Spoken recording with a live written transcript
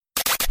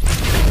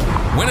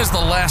When is the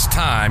last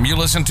time you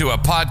listened to a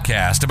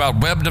podcast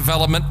about web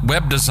development,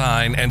 web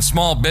design, and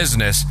small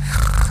business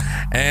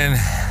and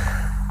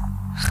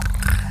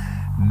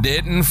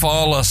didn't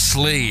fall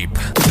asleep?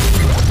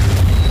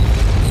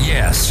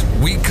 Yes,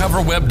 we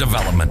cover web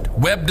development,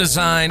 web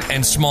design,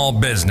 and small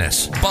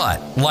business, but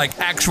like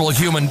actual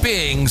human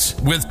beings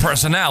with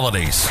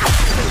personalities.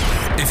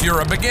 If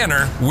you're a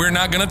beginner, we're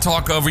not going to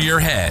talk over your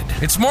head.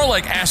 It's more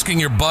like asking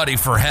your buddy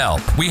for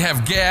help. We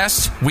have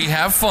guests, we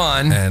have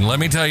fun, and let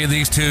me tell you,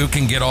 these two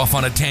can get off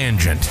on a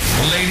tangent.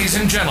 Ladies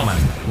and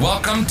gentlemen,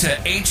 welcome to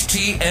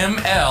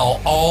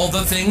HTML All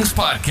the Things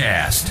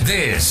Podcast.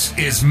 This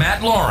is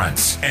Matt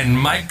Lawrence and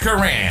Mike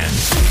Curran.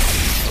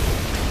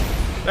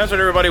 That's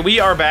right, everybody. We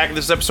are back.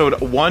 This is episode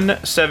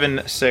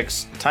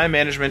 176, Time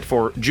Management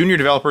for Junior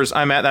Developers.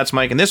 I'm Matt, that's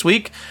Mike, and this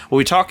week we'll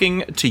be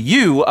talking to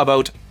you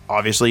about,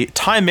 obviously,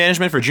 time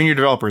management for junior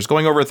developers,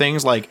 going over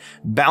things like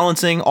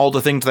balancing all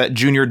the things that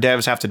junior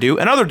devs have to do,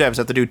 and other devs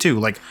have to do too,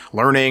 like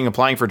learning,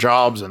 applying for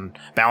jobs, and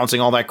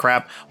balancing all that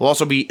crap. We'll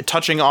also be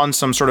touching on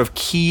some sort of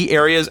key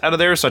areas out of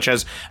there, such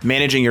as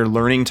managing your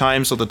learning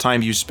time, so the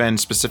time you spend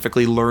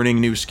specifically learning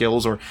new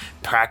skills or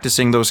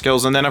practicing those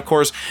skills, and then, of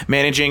course,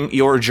 managing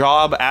your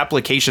job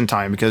application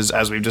time, because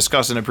as we've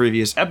discussed in a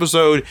previous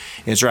episode,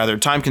 it's rather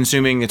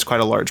time-consuming, it's quite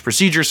a large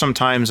procedure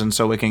sometimes, and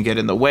so it can get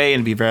in the way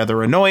and be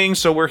rather annoying,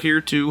 so we're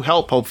here to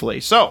help,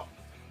 hopefully. So,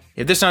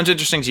 if this sounds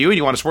interesting to you and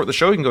you want to support the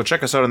show, you can go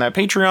check us out on that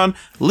Patreon,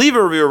 leave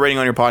a review or rating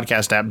on your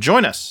podcast app,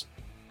 join us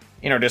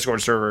in our Discord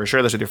server,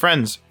 share this with your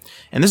friends.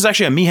 And this is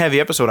actually a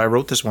me-heavy episode. I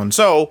wrote this one.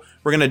 So,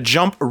 we're going to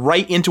jump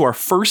right into our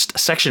first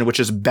section,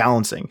 which is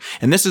balancing.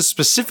 And this is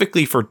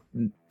specifically for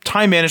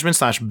time management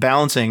 /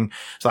 balancing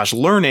 /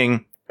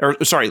 learning,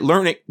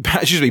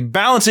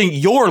 balancing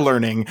your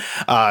learning.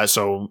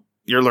 So,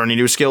 you're learning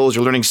new skills,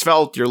 you're learning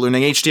Svelte, you're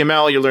learning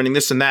HTML, you're learning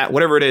this and that,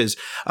 whatever it is,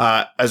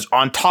 as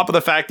on top of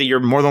the fact that you're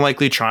more than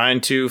likely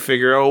trying to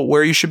figure out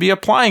where you should be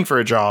applying for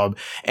a job.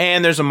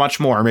 And there's a much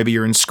more. Maybe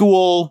you're in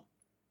school,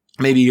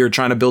 maybe you're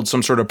trying to build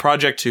some sort of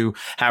project to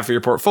have for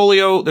your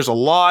portfolio. There's a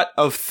lot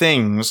of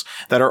things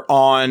that are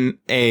on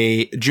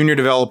a junior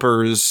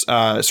developer's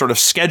sort of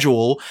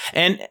schedule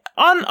and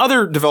on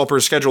other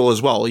developers' schedule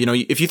as well. You know,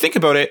 if you think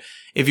about it,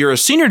 if you're a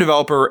senior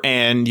developer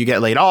and you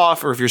get laid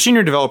off, or if you're a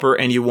senior developer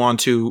and you want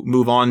to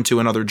move on to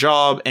another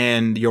job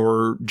and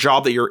your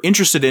job that you're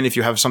interested in, if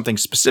you have something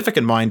specific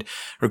in mind,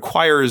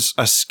 requires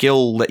a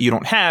skill that you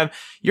don't have,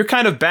 you're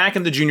kind of back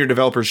in the junior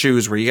developer's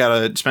shoes where you got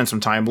to spend some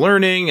time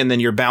learning, and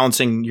then you're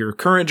balancing your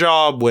current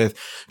job with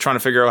trying to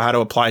figure out how to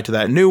apply to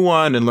that new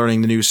one and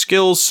learning the new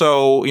skills.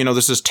 So, you know,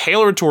 this is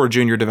tailored toward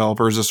junior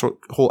developers. This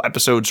whole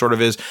episode sort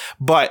of is,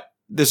 but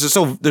there's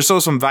still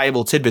some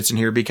valuable tidbits in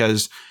here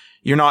because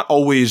you're not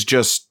always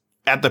just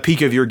at the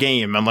peak of your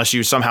game unless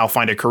you somehow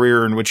find a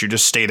career in which you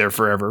just stay there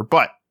forever.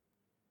 But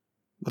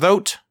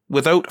without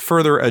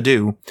further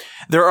ado,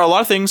 there are a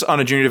lot of things on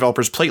a junior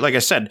developer's plate, like I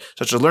said,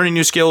 such as learning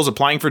new skills,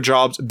 applying for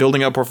jobs,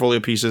 building out portfolio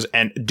pieces,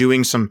 and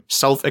doing some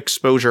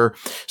self-exposure,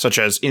 such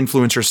as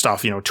influencer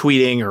stuff, you know,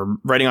 tweeting or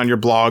writing on your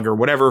blog or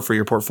whatever for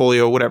your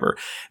portfolio, whatever.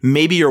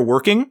 Maybe you're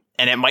working,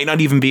 and it might not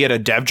even be at a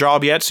dev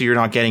job yet, so you're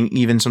not getting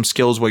even some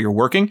skills while you're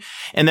working.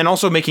 And then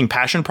also making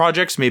passion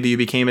projects. Maybe you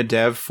became a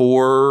dev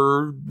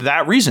for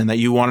that reason, that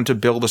you wanted to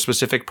build a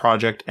specific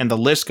project, and the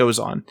list goes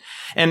on.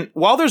 And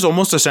while there's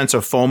almost a sense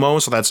of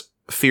FOMO, so that's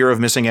fear of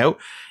missing out,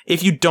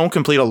 if you don't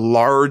complete a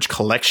large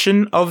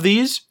collection of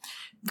these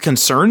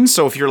concerns,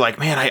 so if you're like,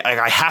 man,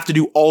 I have to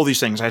do all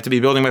these things, I have to be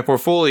building my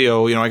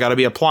portfolio, you know, I got to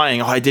be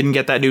applying, I didn't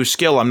get that new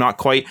skill, I'm not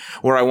quite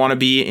where I want to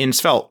be in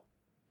Svelte.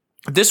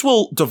 This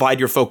will divide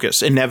your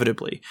focus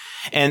inevitably.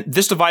 And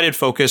this divided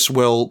focus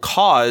will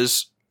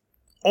cause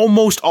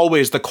almost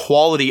always the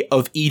quality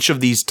of each of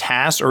these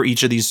tasks or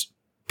each of these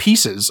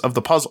pieces of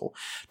the puzzle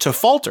to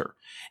falter.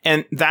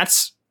 And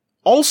that's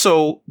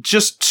also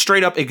just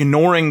straight up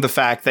ignoring the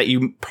fact that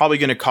you're probably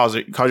going to cause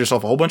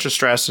yourself a whole bunch of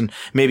stress, and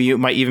maybe you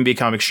might even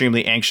become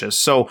extremely anxious.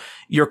 So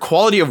your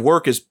quality of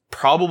work is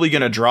probably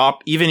going to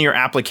drop. Even your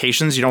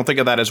applications, you don't think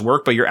of that as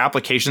work, but your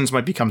applications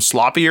might become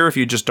sloppier if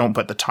you just don't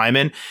put the time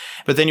in.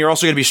 But then you're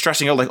also going to be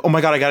stressing out like, oh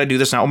my God, I got to do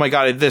this now. Oh my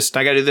God, I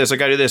got to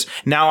do this.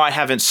 Now I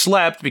haven't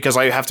slept because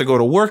I have to go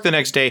to work the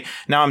next day.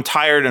 Now I'm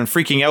tired and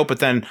freaking out, but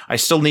then I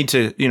still need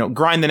to, you know,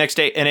 grind the next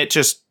day. And it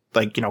just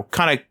like, you know,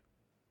 kind of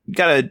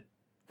gotta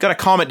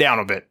calm it down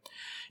a bit.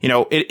 You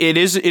know, it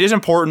is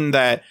important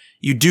that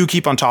you do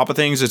keep on top of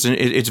things.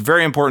 It's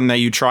very important that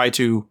you try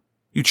to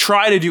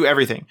do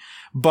everything,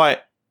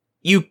 but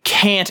you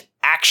can't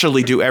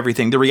actually do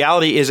everything. The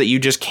reality is that you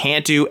just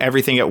can't do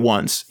everything at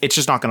once. It's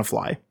just not going to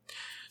fly.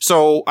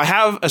 So I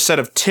have a set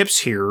of tips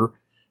here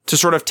to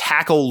sort of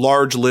tackle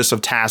large lists of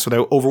tasks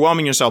without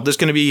overwhelming yourself. This is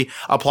going to be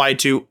applied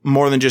to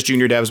more than just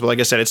junior devs, but like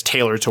I said, it's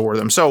tailored toward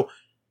them. So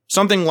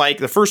something like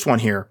the first one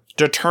here,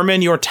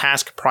 determine your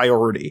task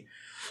priority.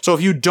 So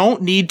if you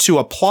don't need to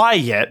apply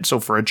yet, so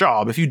for a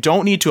job, if you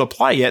don't need to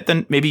apply yet,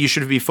 then maybe you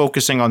should be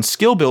focusing on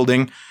skill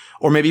building,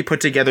 or maybe put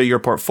together your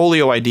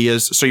portfolio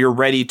ideas so you're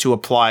ready to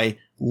apply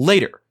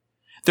later.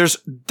 There's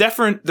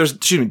different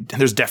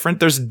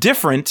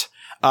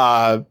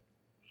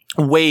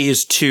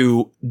ways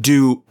to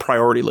do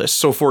priority lists.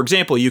 So for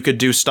example, you could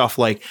do stuff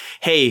like,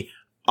 hey,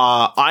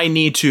 I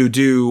need to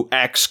do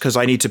X because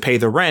I need to pay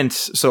the rent.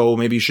 So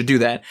maybe you should do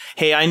that.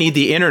 Hey, I need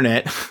the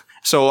internet.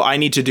 So I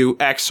need to do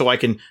X so I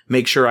can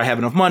make sure I have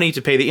enough money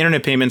to pay the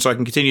internet payment so I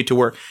can continue to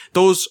work.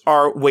 Those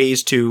are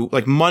ways to,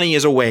 like, money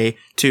is a way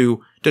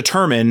to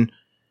determine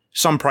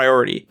some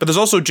priority. But there's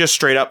also just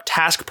straight up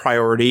task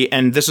priority.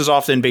 And this is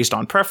often based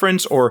on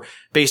preference or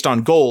based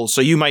on goals.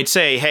 So you might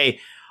say, hey,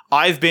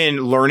 I've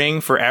been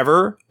learning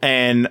forever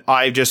and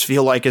I just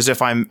feel like as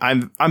if I'm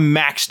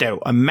maxed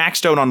out. I'm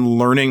maxed out on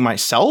learning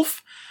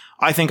myself.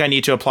 I think I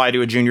need to apply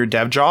to a junior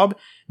dev job.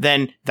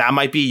 Then that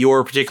might be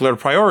your particular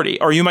priority.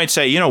 Or you might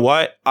say, you know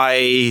what?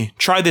 I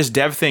tried this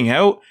dev thing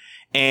out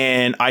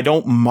and I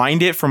don't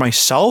mind it for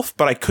myself,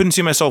 but I couldn't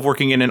see myself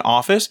working in an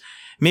office.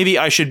 Maybe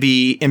I should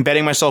be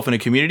embedding myself in a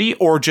community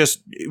or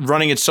just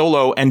running it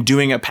solo and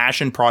doing a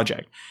passion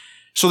project.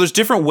 So there's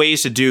different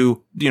ways to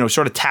do,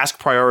 sort of task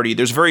priority.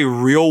 There's very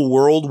real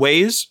world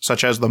ways,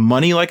 such as the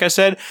money, like I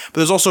said, but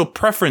there's also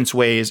preference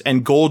ways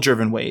and goal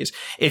driven ways.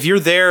 If you're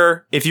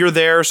there,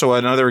 so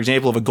another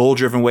example of a goal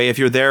driven way, if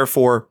you're there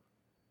for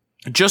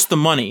just the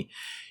money,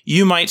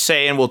 you might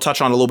say, and we'll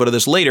touch on a little bit of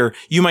this later,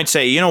 you might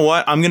say, you know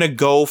what, I'm going to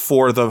go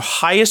for the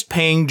highest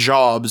paying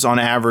jobs on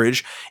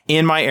average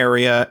in my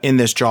area in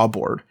this job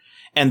board.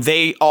 And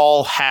they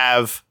all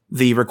have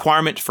the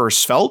requirement for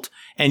Svelte,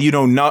 and you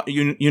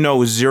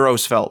know zero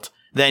Svelte.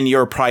 Then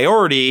your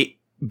priority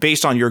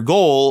based on your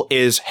goal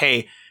is,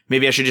 hey,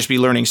 maybe I should just be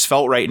learning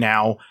Svelte right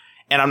now.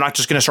 And I'm not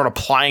just going to start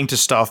applying to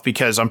stuff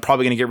because I'm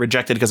probably going to get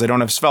rejected because I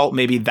don't have Svelte.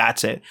 Maybe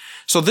that's it.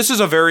 So this is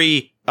a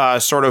very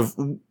sort of,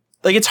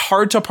 like, it's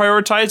hard to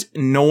prioritize.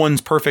 No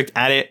one's perfect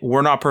at it.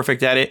 We're not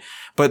perfect at it,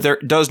 but there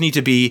does need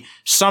to be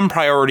some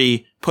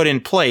priority put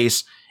in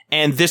place.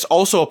 And this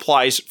also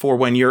applies for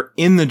when you're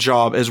in the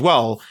job as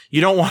well.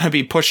 You don't want to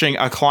be pushing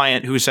a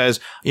client who says,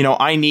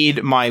 I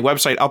need my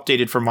website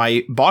updated for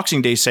my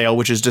Boxing Day sale,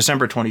 which is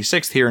December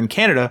 26th here in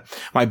Canada,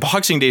 my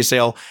Boxing Day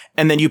sale.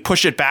 And then you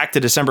push it back to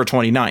December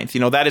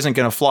 29th. That isn't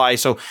going to fly.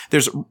 So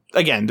there's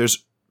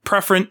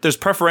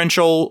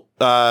preferential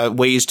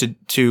ways to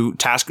do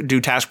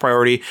task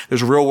priority.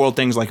 There's real world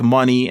things like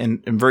money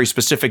and very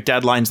specific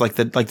deadlines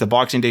like the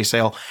Boxing Day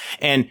sale.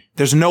 And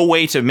there's no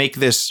way to make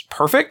this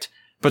perfect,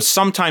 but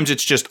sometimes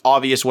it's just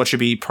obvious what should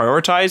be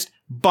prioritized.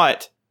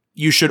 But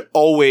you should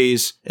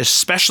always,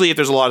 especially if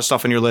there's a lot of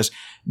stuff on your list,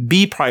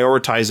 be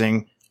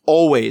prioritizing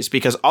always,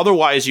 because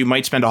otherwise you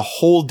might spend a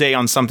whole day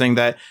on something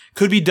that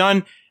could be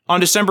done on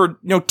December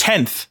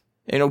 10th.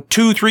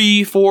 2,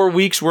 3, 4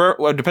 weeks,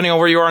 depending on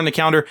where you are on the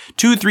calendar,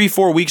 2, 3,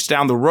 4 weeks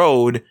down the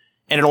road,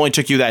 and it only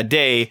took you that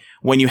day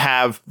when you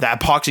have that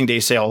Boxing Day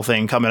sale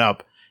thing coming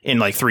up in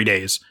like 3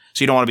 days.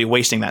 So you don't want to be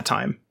wasting that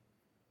time.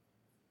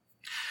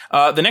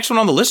 The next one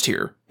on the list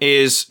here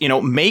is,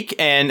 make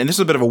and this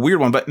is a bit of a weird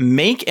one, but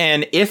make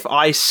an if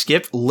I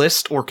skip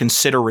list or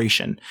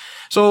consideration.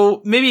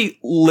 So maybe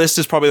list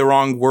is probably the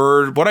wrong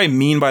word. What I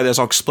mean by this,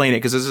 I'll explain it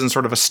because this isn't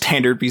sort of a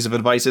standard piece of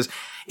advice.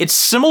 It's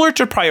similar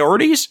to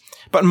priorities,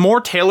 but more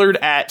tailored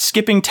at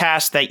skipping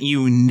tasks that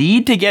you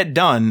need to get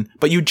done,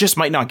 but you just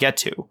might not get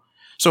to.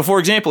 So for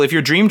example, if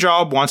your dream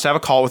job wants to have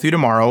a call with you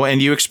tomorrow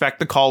and you expect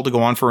the call to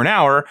go on for an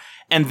hour,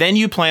 and then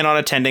you plan on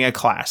attending a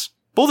class.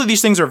 Both of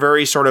these things are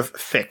very sort of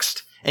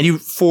fixed, and you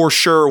for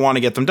sure want to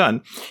get them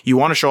done. You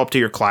want to show up to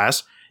your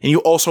class, and you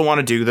also want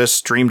to do this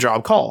dream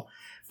job call.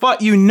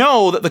 But you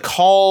know that the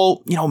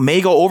call,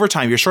 may go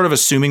overtime. You're sort of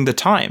assuming the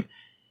time.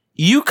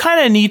 You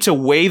kind of need to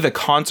weigh the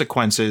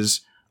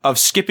consequences of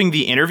skipping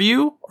the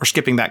interview or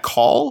skipping that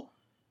call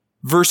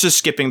versus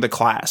skipping the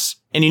class.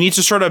 And you need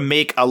to sort of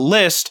make a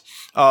list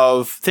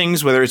of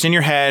things, whether it's in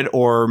your head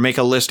or make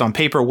a list on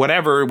paper,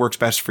 whatever works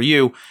best for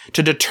you,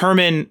 to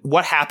determine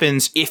what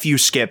happens if you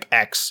skip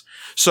X.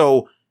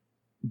 So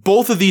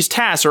both of these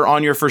tasks are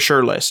on your for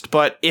sure list.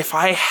 But if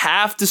I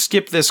have to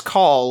skip this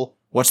call,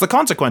 what's the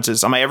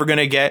consequences? Am I ever going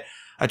to get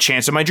a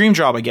chance at my dream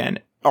job again?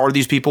 Are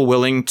these people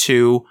willing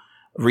to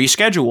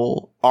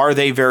reschedule? Can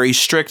they very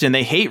strict and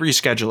they hate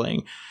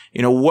rescheduling?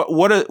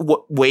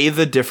 What weigh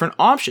the different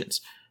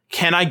options?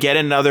 Can I get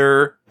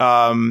another,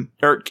 can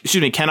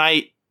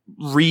I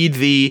read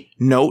the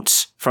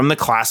notes from the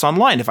class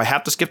online? If I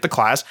have to skip the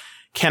class,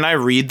 can I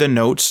read the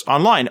notes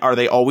online? Are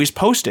they always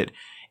posted?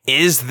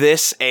 Is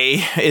this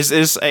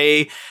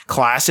a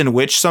class in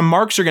which some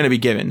marks are going to be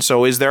given?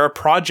 So is there a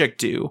project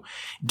due?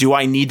 Do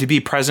I need to be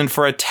present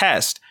for a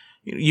test?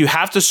 You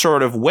have to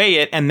sort of weigh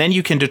it, and then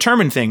you can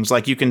determine things.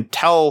 Like you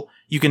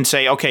can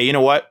say, okay, you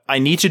know what? I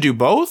need to do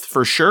both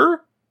for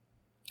sure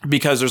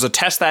because there's a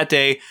test that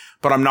day,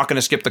 but I'm not going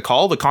to skip the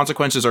call. The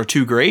consequences are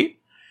too great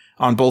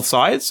on both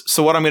sides.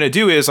 So what I'm going to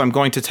do is I'm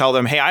going to tell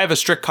them, hey, I have a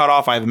strict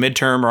cutoff. I have a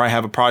midterm or I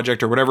have a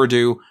project or whatever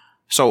due.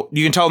 So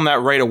you can tell them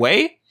that right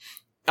away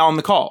on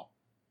the call.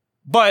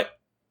 But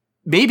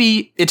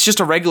maybe it's just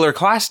a regular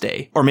class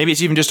day, or maybe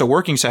it's even just a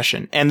working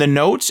session. And the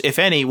notes, if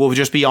any, will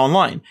just be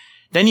online.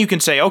 Then you can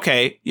say,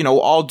 okay,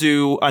 I'll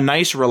do a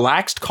nice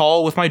relaxed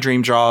call with my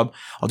dream job.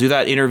 I'll do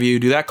that interview,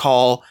 do that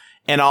call,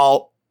 and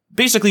I'll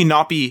basically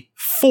not be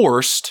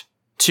forced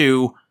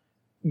to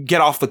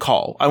get off the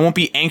call. I won't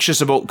be anxious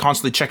about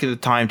constantly checking the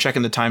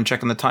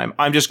time.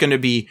 I'm just going to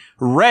be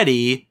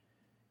ready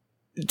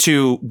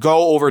to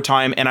go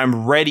overtime, and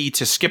I'm ready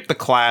to skip the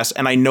class,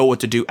 and I know what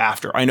to do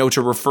after. I know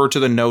to refer to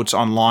the notes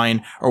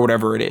online or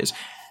whatever it is.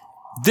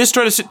 This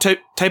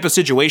type of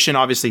situation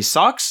obviously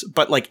sucks,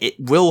 but like it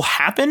will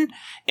happen.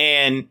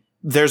 And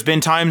there's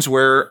been times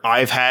where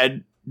I've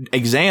had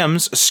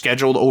exams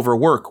scheduled over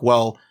work.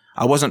 Well,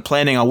 I wasn't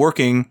planning on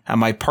working at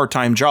my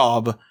part-time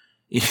job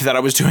that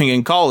I was doing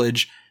in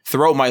college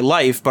throughout my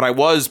life, but I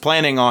was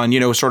planning on,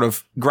 sort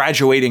of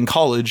graduating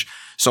college.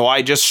 So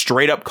I just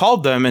straight up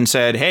called them and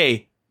said,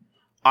 hey,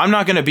 I'm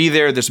not going to be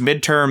there. This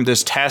midterm,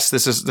 this test,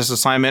 this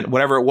assignment,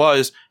 whatever it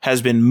was,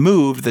 has been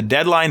moved. The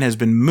deadline has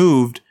been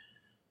moved.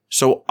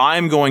 So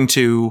I'm going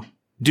to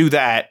do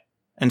that.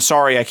 And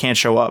sorry, I can't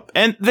show up.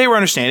 And they were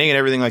understanding and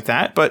everything like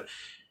that. But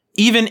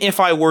even if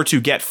I were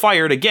to get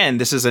fired, again,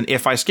 this is an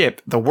if I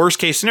skip. The worst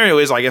case scenario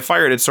is I get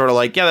fired. It's sort of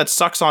like, yeah, that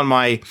sucks on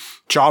my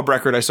job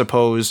record, I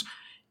suppose.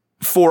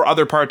 For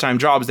other part-time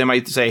jobs, they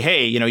might say,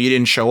 hey, you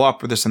didn't show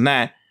up or this and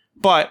that.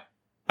 But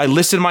I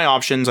listed my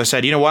options. I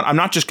said, you know what? I'm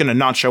not just going to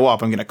not show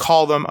up. I'm going to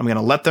call them. I'm going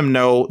to let them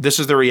know this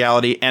is the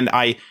reality. And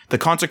the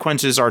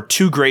consequences are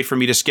too great for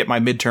me to skip my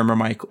midterm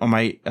or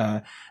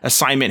my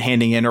assignment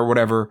handing in or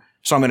whatever.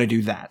 So I'm going to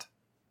do that.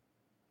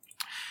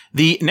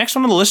 The next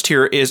one on the list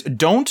here is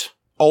don't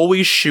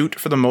always shoot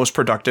for the most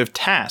productive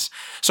task.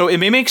 So it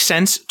may make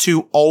sense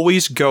to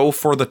always go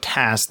for the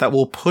task that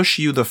will push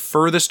you the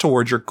furthest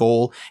towards your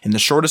goal in the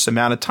shortest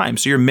amount of time.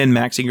 So you're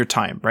min-maxing your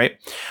time, right?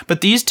 But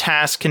these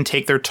tasks can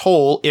take their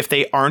toll if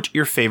they aren't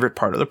your favorite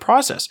part of the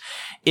process.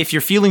 If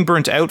you're feeling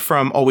burnt out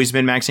from always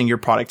min-maxing your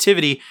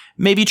productivity,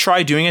 maybe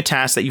try doing a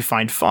task that you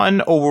find fun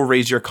or will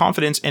raise your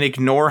confidence and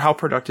ignore how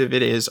productive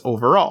it is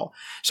overall.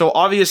 So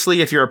obviously,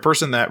 if you're a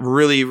person that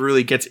really,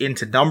 really gets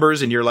into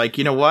numbers and you're like,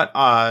 you know what,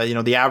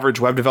 the average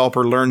web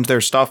developer learns their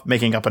stuff,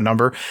 making up a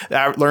number,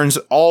 learns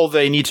all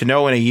they need to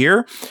know in a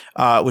year,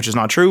 which is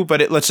not true,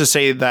 but let's just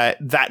say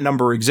that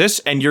number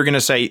exists and you're going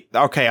to say,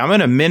 okay, I'm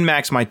going to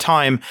min-max my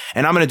time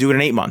and I'm going to do it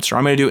in 8 months or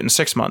I'm going to do it in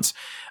 6 months.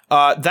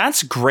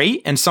 That's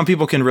great. And some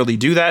people can really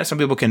do that. Some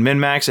people can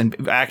min-max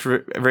and act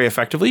very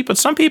effectively, but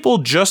some people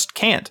just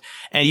can't.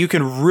 And you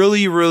can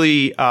really,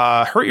 really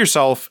hurt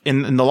yourself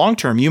in the long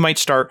term. You might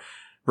start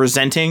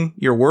resenting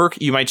your work.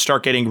 You might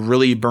start getting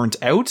really burnt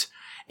out.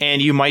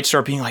 And you might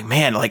start being like,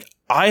 man, like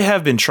I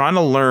have been trying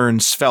to learn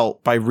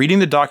Svelte by reading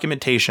the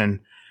documentation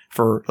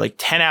for like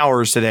 10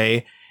 hours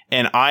today.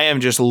 And I am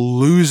just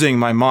losing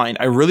my mind.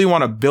 I really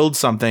want to build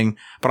something,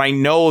 but I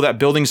know that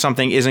building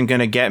something isn't going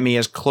to get me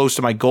as close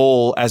to my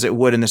goal as it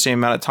would in the same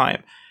amount of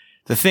time.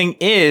 The thing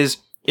is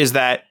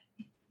that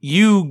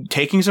you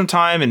taking some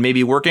time and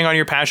maybe working on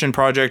your passion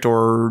project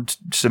or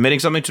submitting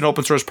something to an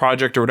open source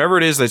project or whatever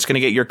it is that's going to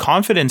get your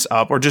confidence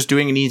up or just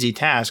doing an easy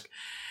task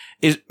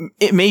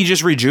it may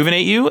just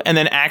rejuvenate you and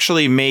then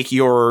actually make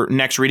your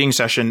next reading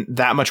session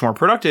that much more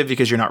productive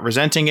because you're not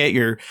resenting it.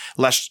 You're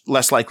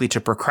less likely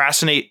to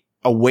procrastinate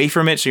away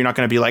from it. So you're not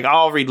going to be like, oh,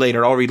 I'll read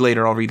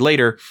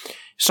later.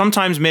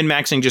 Sometimes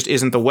min-maxing just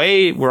isn't the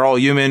way. We're all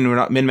human. We're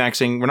not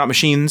min-maxing. We're not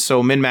machines.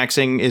 So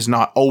min-maxing is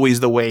not always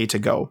the way to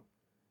go.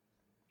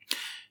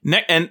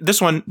 And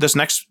this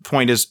next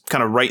point is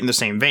kind of right in the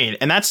same vein,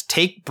 and that's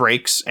take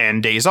breaks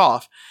and days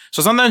off.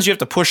 So sometimes you have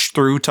to push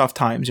through tough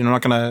times. I'm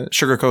not going to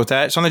sugarcoat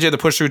that. Sometimes you have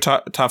to push through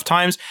tough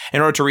times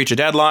in order to reach a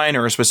deadline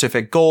or a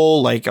specific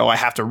goal. Like, I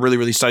have to really,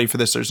 really study for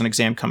this. There's an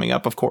exam coming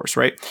up, of course,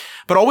 right?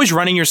 But always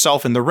running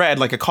yourself in the red,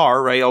 like a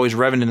car, right? Always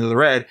revving into the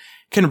red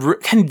can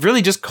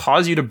really just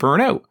cause you to burn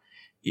out.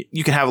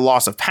 You can have a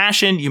loss of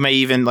passion. You may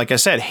even, like I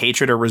said,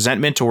 hatred or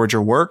resentment towards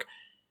your work.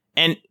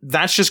 And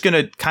that's just going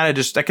to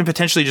that can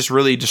potentially just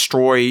really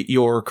destroy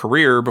your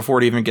career before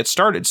it even gets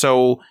started.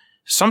 So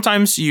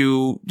sometimes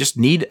you just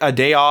need a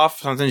day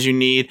off. Sometimes you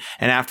need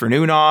an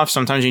afternoon off.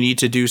 Sometimes you need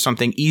to do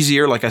something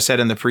easier, like I said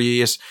in the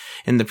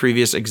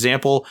previous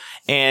example.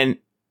 And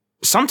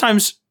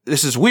sometimes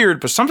this is weird,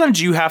 but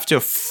sometimes you have to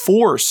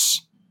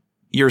force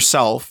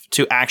yourself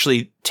to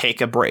actually take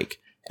a break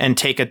and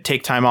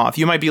take time off.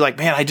 You might be like,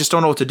 man, I just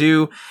don't know what to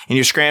do. And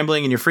you're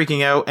scrambling and you're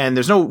freaking out and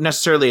there's no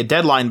necessarily a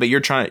deadline, but you're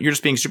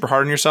just being super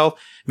hard on yourself.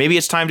 Maybe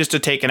it's time just to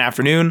take an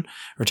afternoon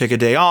or take a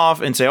day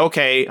off and say,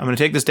 okay, I'm going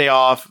to take this day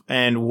off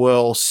and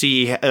we'll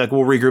see,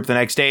 we'll regroup the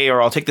next day,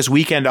 or I'll take this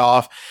weekend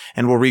off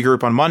and we'll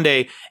regroup on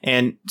Monday.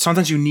 And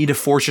sometimes you need to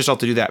force yourself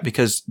to do that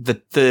because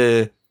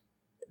the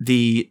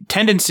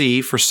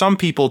tendency for some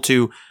people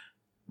to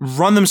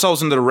run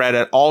themselves into the red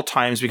at all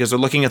times because they're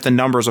looking at the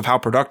numbers of how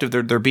productive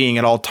they're being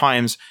at all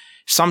times,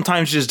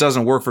 sometimes just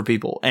doesn't work for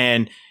people.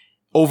 And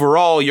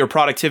overall, your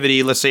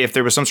productivity, let's say if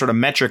there was some sort of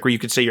metric where you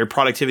could say your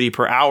productivity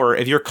per hour,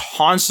 if you're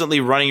constantly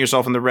running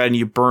yourself in the red and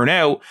you burn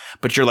out,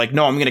 but you're like,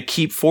 no, I'm going to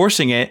keep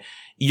forcing it,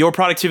 your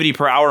productivity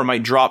per hour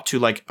might drop to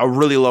like a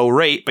really low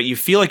rate, but you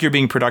feel like you're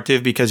being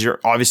productive because you're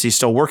obviously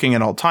still working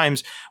at all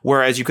times.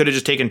 Whereas you could have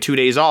just taken 2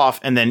 days off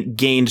and then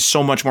gained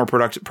so much more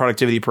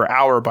productivity per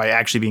hour by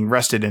actually being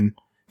rested and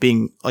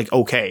being like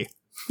okay,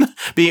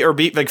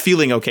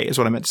 feeling okay is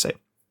what I meant to say.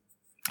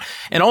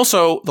 And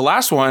also, the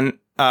last one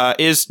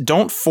is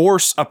don't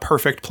force a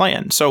perfect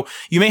plan. So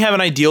you may have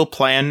an ideal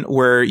plan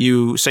where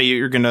you say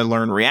you're going to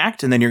learn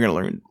React, and then you're going to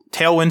learn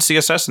Tailwind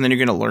CSS, and then you're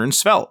going to learn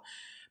Svelte.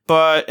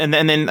 But and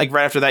then like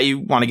right after that, you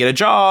want to get a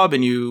job,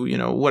 and you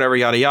know whatever,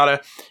 yada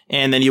yada,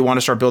 and then you want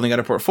to start building out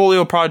a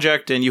portfolio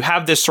project, and you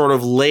have this sort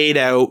of laid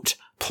out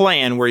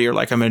plan where you're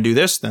like, I'm going to do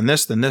this, then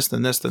this, then this,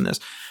 then this, then this.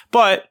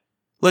 But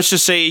let's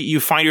just say you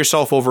find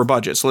yourself over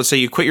budget. So let's say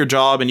you quit your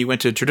job and you went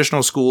to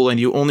traditional school and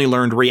you only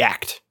learned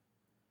React.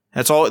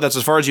 That's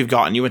as far as you've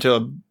gotten. You went to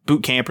a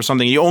boot camp or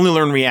something. You only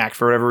learn React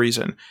for whatever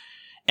reason.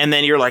 And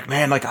then you're like,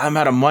 man, like I'm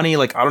out of money.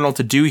 Like, I don't know what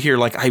to do here.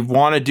 Like, I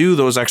want to do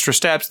those extra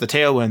steps, the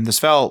Tailwind, the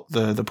Svelte,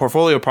 the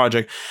portfolio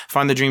project,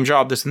 find the dream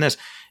job, this and this.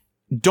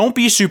 Don't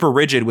be super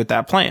rigid with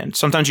that plan.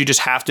 Sometimes you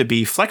just have to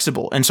be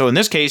flexible. And so in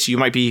this case, you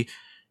might be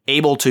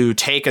able to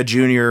take a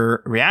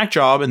junior React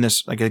job in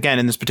this, like again,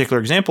 in this particular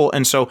example.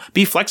 And so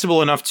be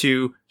flexible enough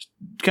to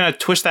kind of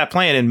twist that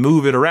plan and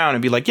move it around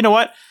and be like, you know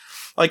what?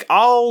 Like,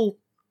 I'll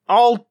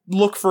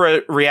look for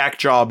a React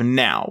job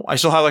now. I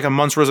still have like a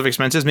month's worth of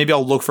expenses. Maybe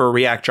I'll look for a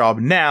React job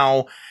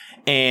now,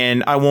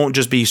 and I won't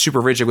just be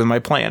super rigid with my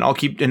plan. I'll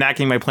keep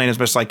enacting my plan as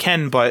best as I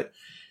can, but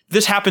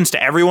this happens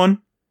to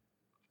everyone.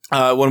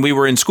 When we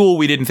were in school,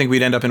 we didn't think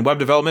we'd end up in web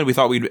development. We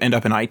thought we'd end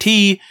up in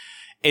IT.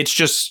 It's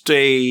just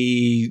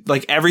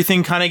like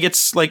everything kind of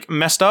gets like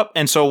messed up.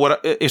 And so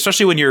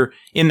especially when you're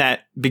in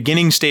that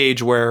beginning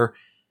stage where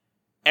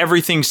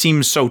everything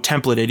seems so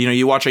templated. You know,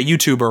 you watch a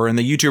YouTuber and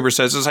the YouTuber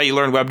says, this is how you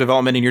learn web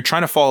development, and you're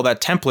trying to follow that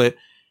template.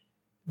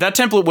 That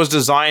template was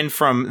designed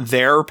from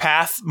their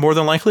path more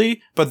than likely,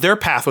 but their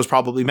path was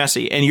probably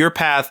messy. And your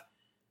path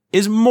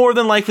is more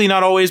than likely,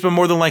 not always, but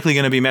more than likely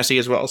going to be messy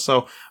as well.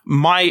 So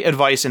my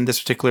advice in this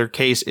particular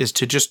case is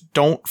to just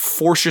don't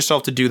force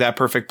yourself to do that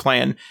perfect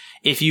plan.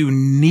 If you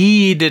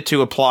need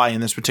to apply in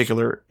this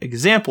particular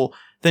example,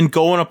 then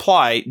go and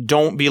apply.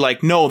 Don't be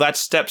like, no, that's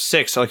step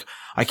 6. Like,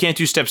 I can't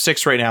do step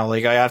 6 right now.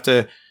 Like, I have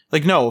to,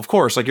 like, no, of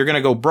course, like, you're going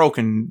to go broke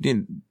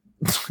and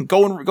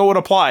go and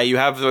apply. You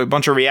have a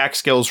bunch of React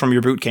skills from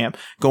your boot camp.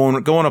 Go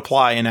and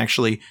apply and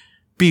actually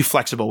be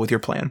flexible with your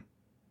plan.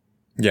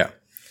 Yeah.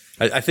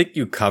 I think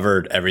you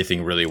covered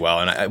everything really well.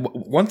 And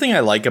one thing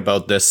I like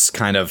about this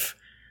kind of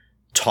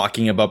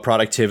talking about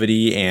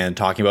productivity and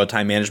talking about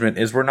time management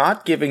is we're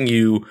not giving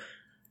you,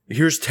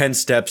 here's 10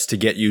 steps to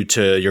get you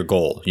to your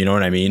goal. You know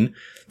what I mean?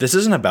 This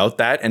isn't about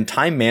that. And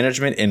time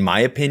management, in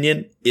my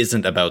opinion,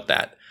 isn't about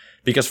that.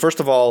 Because first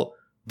of all,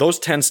 those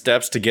 10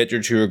 steps to get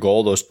you to your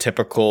goal, those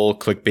typical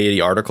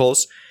clickbaity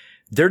articles,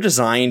 they're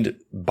designed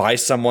by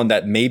someone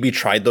that maybe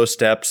tried those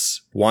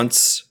steps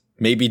once,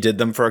 maybe did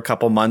them for a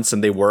couple months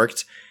and they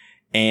worked.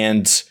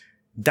 And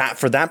that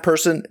for that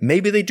person,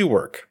 maybe they do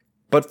work.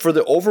 But for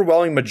the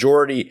overwhelming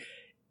majority,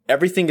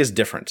 everything is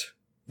different.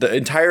 The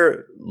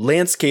entire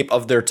landscape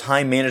of their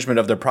time management,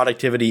 of their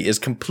productivity is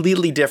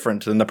completely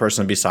different than the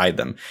person beside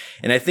them.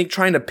 And I think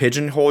trying to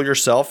pigeonhole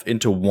yourself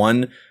into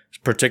one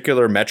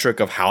particular metric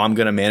of how I'm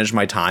going to manage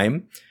my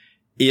time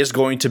is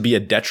going to be a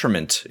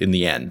detriment in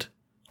the end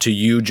to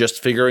you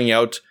just figuring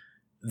out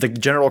the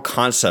general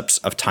concepts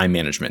of time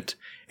management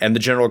and the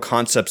general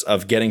concepts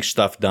of getting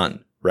stuff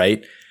done,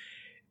 right?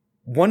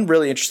 One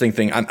really interesting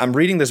thing, I'm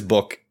reading this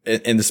book,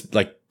 and this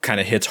like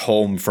kind of hits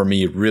home for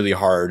me really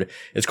hard.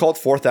 It's called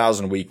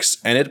 4,000 Weeks,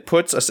 and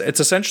it's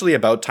essentially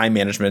about time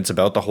management. It's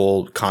about the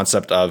whole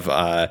concept of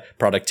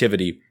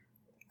productivity,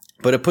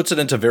 but it puts it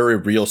into very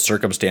real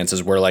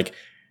circumstances where like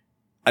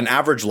an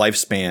average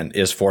lifespan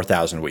is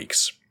 4,000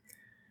 weeks.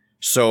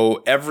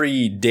 So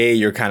every day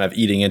you're kind of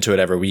eating into it,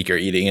 every week you're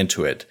eating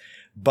into it.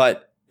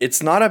 But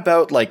it's not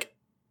about like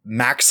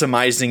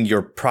maximizing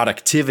your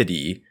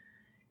productivity.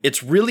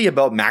 It's really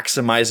about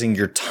maximizing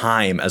your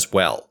time as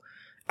well.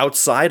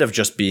 Outside of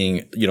just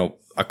being, you know,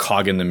 a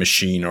cog in the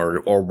machine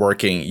or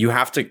working, you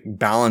have to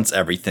balance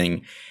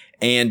everything.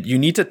 And you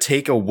need to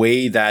take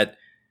away that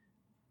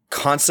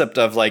concept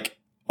of like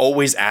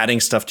always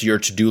adding stuff to your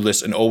to-do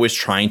list and always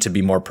trying to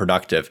be more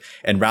productive,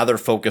 and rather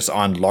focus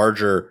on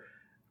larger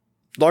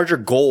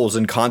goals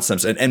and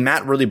concepts. And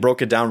Matt really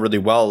broke it down really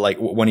well. Like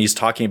when he's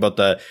talking about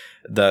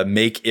the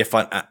make if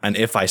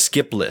I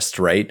skip list,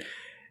 right?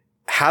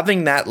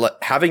 Having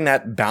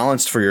that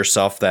balanced for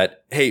yourself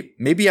that, hey,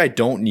 maybe I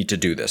don't need to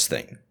do this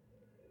thing.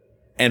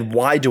 And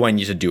why do I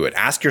need to do it?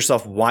 Ask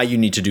yourself why you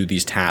need to do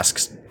these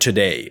tasks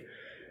today.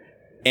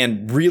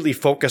 And really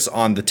focus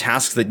on the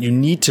tasks that you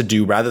need to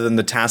do rather than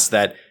the tasks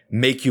that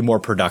make you more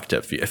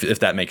productive, if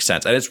that makes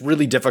sense. And it's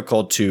really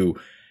difficult to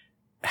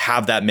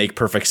have that make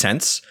perfect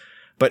sense.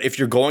 But if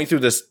you're going through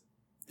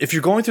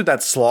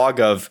that slog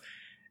of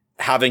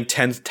having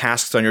 10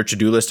 tasks on your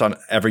to-do list on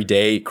every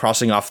day,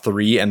 crossing off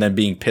 3, and then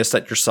being pissed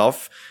at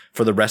yourself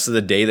for the rest of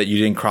the day that you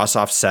didn't cross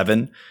off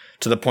 7,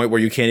 to the point where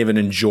you can't even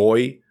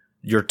enjoy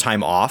your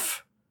time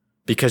off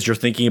because you're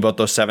thinking about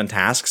those 7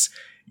 tasks,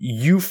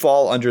 you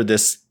fall under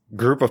this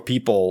group of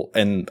people,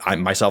 and I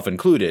myself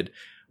included,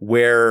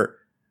 where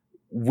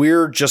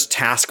we're just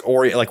task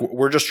oriented. Like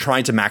we're just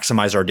trying to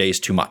maximize our days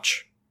too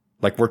much.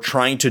 Like we're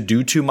trying to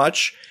do too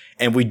much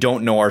and we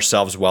don't know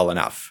ourselves well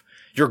enough.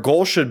 Your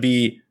goal should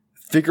be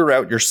figure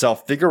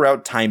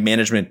out time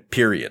management,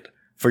 period,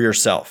 for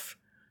yourself.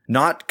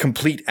 Not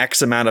complete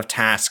X amount of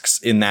tasks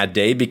in that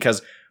day,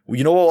 because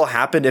you know what will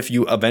happen if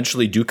you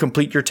eventually do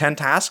complete your 10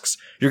 tasks?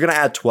 You're going to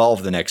add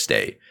 12 the next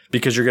day,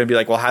 because you're going to be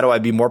like, well, how do I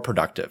be more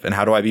productive? And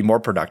how do I be more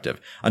productive?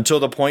 Until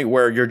the point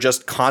where you're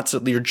just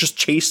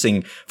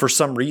chasing for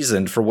some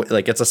reason,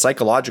 it's a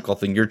psychological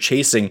thing. You're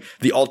chasing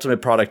the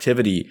ultimate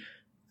productivity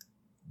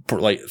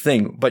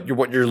thing, but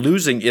what you're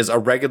losing is a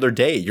regular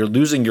day. You're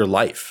losing your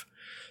life.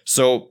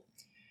 So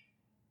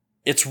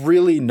it's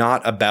really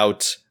not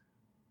about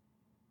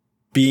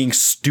being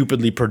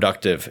stupidly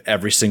productive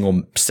every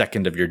single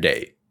second of your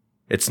day.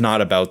 It's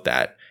not about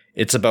that.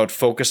 It's about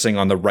focusing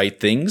on the right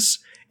things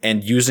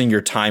and using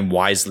your time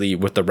wisely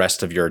with the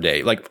rest of your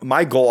day. Like,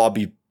 my goal, I'll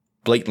be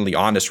blatantly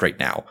honest right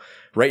now.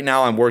 Right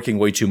now, I'm working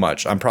way too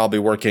much. I'm probably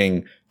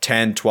working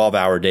 10,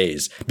 12-hour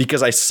days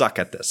because I suck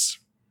at this.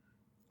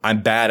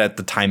 I'm bad at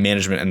the time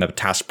management and the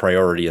task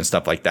priority and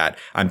stuff like that.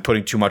 I'm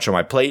putting too much on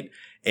my plate,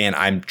 and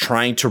I'm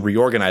trying to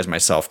reorganize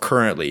myself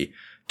currently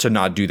to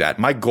not do that.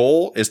 My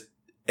goal is,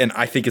 and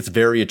I think it's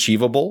very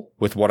achievable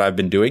with what I've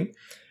been doing,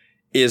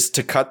 is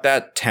to cut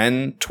that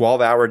 10,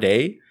 12-hour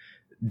day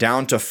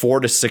down to 4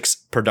 to 6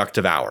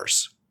 productive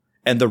hours.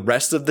 And the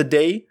rest of the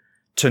day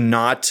to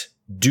not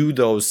do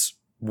those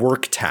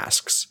work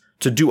tasks,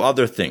 to do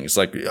other things.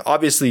 Like,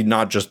 obviously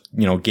not just,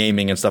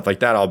 gaming and stuff like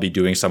that. I'll be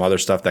doing some other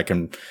stuff that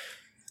can,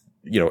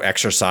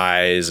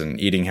 exercise and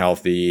eating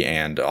healthy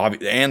and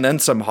then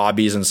some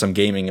hobbies and some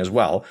gaming as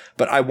well.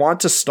 But I want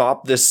to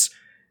stop this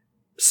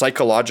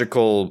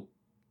psychological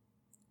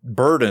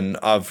burden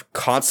of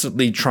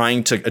constantly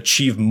trying to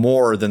achieve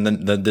more than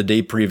the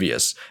day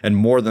previous and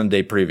more than the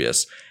day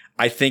previous.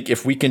 I think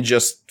if we can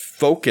just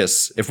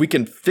focus, if we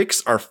can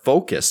fix our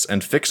focus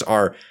and fix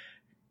our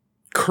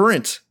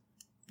current,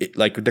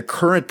 the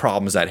current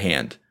problems at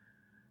hand,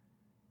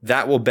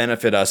 that will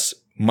benefit us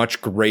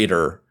much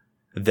greater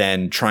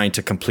than trying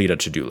to complete a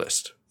to-do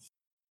list.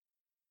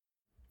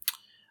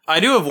 I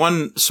do have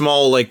one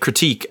small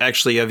critique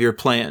actually of your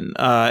plan.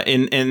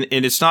 And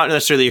it's not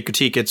necessarily a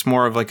critique. It's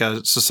more of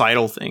a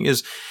societal thing,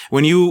 is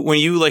when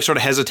you sort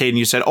of hesitate and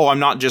you said, oh, I'm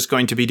not just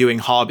going to be doing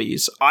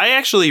hobbies. I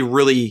actually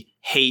really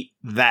hate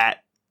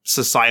that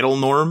societal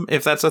norm,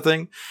 if that's a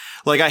thing.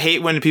 I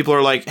hate when people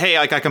are like, hey,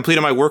 I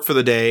completed my work for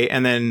the day.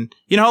 And then,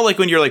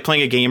 when you're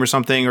playing a game or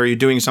something, or you're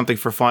doing something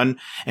for fun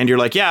and you're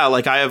like, yeah,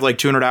 I have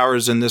 200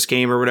 hours in this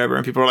game or whatever.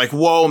 And people are like,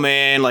 whoa,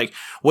 man,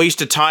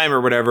 waste of time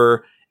or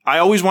whatever. I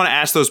always want to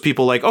ask those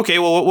people okay,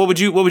 well, what would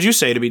you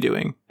say to be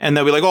doing? And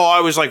they'll be like, oh,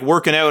 I was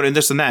working out and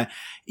this and that.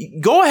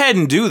 Go ahead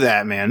and do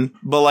that, man.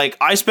 But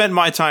I spent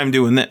my time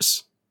doing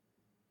this.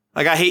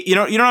 I hate, you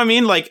know what I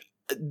mean?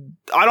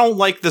 I don't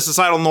like the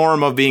societal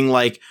norm of being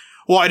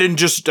well, I didn't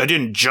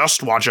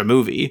just watch a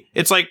movie.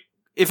 It's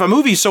if a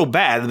movie's so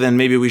bad, then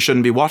maybe we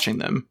shouldn't be watching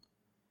them.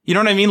 You know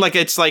what I mean?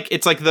 It's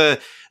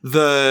the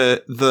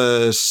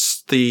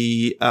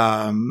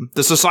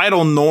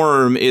societal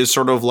norm is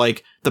sort of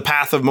the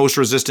path of most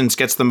resistance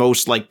gets the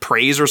most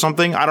praise or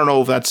something. I don't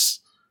know if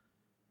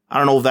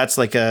that's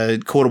a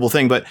quotable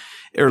thing,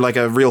 or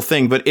a real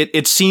thing, but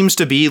it seems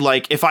to be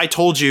if I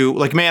told you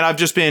man, I've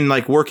just been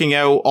working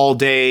out all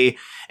day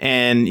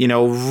and,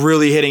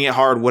 really hitting it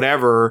hard,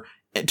 whatever,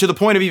 to the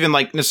point of even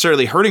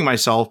necessarily hurting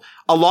myself,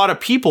 a lot of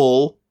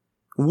people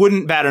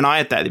wouldn't bat an eye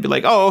at that. They'd be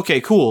like, oh,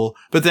 okay, cool.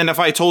 But then if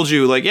I told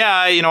you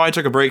yeah, I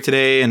took a break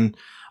today and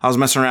I was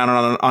messing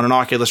around on an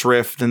Oculus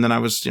Rift, and then I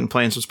was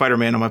playing some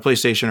Spider-Man on my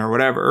PlayStation or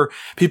whatever,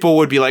 people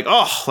would be like,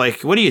 oh,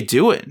 what are you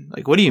doing?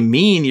 What do you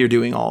mean you're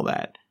doing all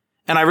that?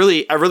 And I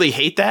really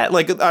hate that.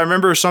 I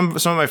remember some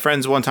of my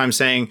friends one time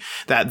saying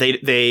that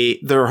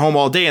they're home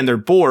all day and they're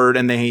bored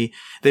and they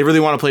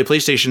really want to play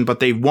PlayStation, but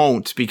they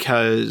won't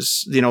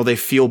because, they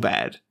feel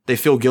bad. They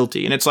feel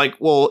guilty. And it's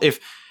well, if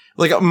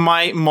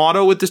my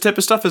motto with this type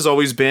of stuff has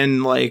always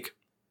been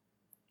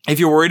if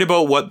you're worried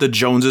about what the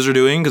Joneses are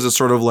doing, because it's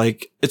sort of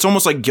it's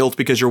almost like guilt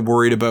because you're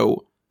worried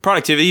about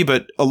productivity,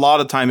 but a lot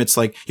of time it's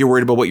you're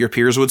worried about what your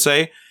peers would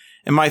say.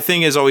 And my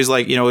thing is always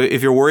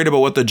if you're worried about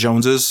what the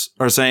Joneses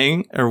are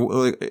saying,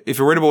 or if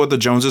you're worried about what the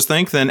Joneses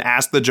think, then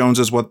ask the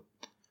Joneses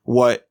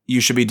what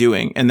you should be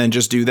doing, and then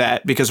just do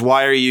that, because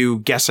why are you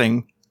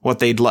guessing what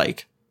they'd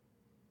like?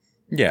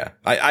 Yeah,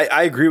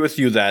 I agree with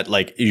you that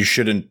you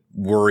shouldn't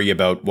worry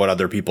about what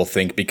other people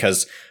think,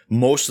 because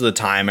most of the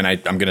time, and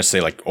I'm going to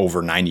say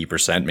over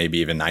 90%, maybe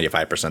even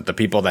 95%, the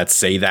people that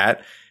say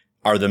that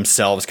are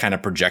themselves kind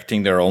of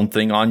projecting their own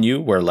thing on you,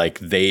 where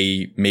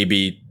they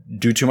maybe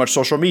do too much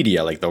social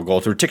media. They'll go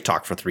through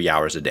TikTok for 3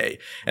 hours a day,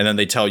 and then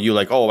they tell you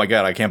oh my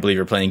God, I can't believe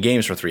you're playing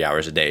games for 3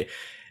 hours a day.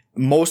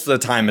 Most of the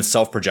time it's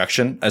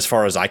self-projection, as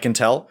far as I can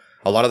tell.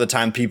 A lot of the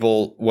time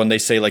people, when they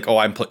say oh,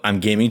 I'm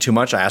gaming too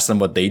much, I ask them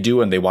what they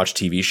do, and they watch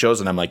TV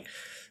shows, and I'm like,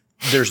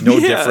 there's no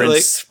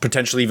difference,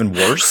 potentially even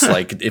worse.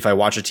 If I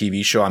watch a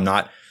TV show,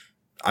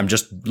 I'm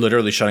just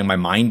literally shutting my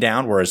mind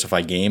down. Whereas if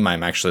I game,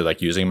 I'm actually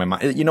using my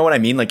mind. You know what I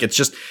mean?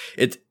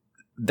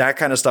 That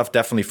kind of stuff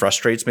definitely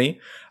frustrates me.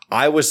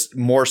 I was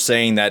more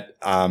saying that,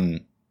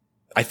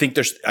 I think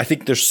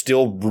there's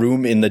still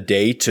room in the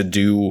day to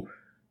do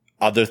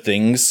other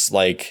things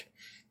like,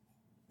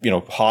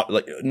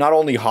 like not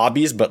only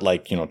hobbies, but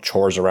like,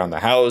 chores around the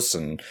house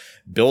and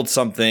build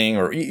something,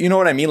 or you know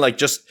what I mean? Like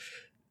just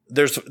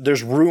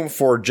there's room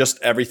for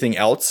just everything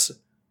else,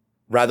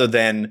 rather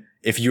than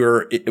if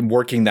you're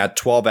working that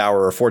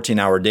 12-hour or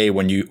 14-hour day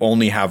when you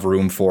only have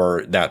room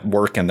for that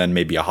work and then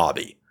maybe a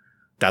hobby.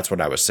 That's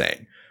what I was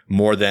saying.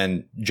 More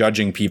than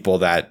judging people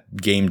that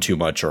game too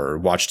much or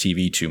watch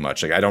TV too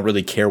much. Like, I don't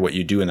really care what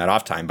you do in that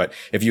off time, but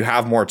if you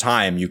have more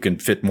time, you can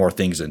fit more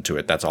things into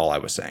it. That's all I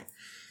was saying.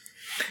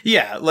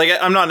 Yeah, like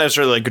I'm not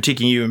necessarily like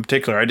critiquing you in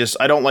particular.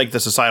 I don't like the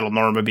societal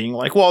norm of being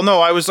like, well,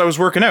 no, I was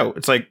working out.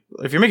 It's like,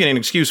 if you're making an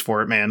excuse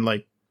for it, man,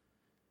 like,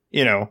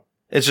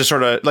 it's just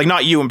sort of like,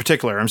 not you in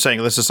particular. I'm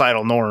saying the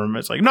societal norm.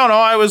 It's like, no,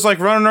 I was like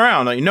running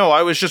around. Like, no,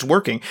 I was just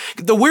working.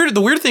 The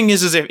weird thing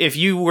is if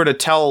you were to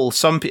tell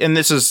and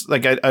this is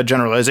like a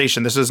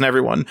generalization, this isn't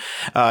everyone.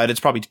 And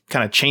it's probably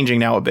kind of changing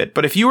now a bit.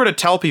 But if you were to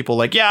tell people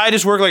like, yeah, I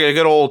just work like a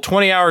good old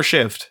 20-hour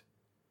shift,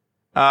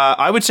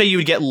 I would say you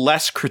would get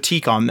less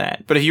critique on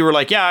that. But if you were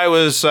like, yeah, I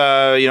was,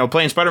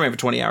 playing Spider-Man for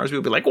 20 hours, people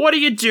would be like, what are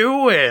you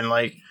doing?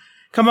 Like,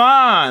 come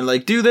on,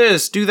 like, do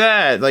this, do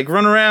that, like,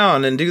 run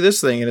around and do this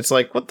thing. And it's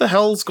like, what the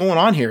hell's going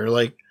on here?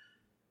 Like,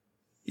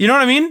 you know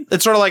what I mean?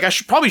 It's sort of like, I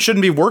probably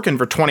shouldn't be working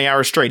for 20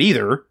 hours straight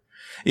either.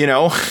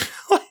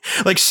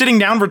 Like sitting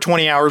down for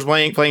 20 hours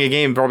playing a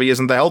game probably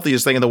isn't the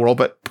healthiest thing in the world,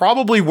 but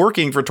probably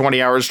working for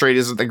 20 hours straight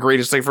isn't the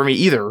greatest thing for me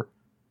either.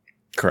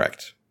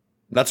 Correct.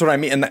 That's what I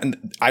mean.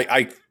 And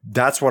I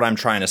that's what I'm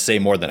trying to say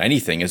more than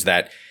anything, is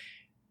that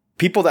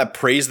people that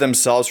praise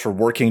themselves for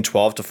working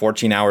 12 to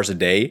 14 hours a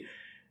day,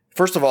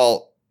 first of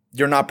all,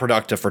 you're not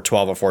productive for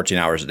 12 or 14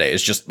 hours a day.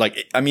 It's just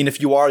like, I mean,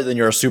 if you are, then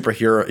you're a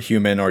superhero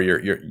human, or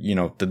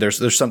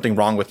there's something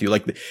wrong with you.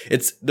 Like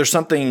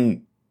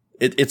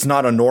it's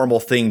not a normal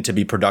thing to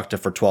be productive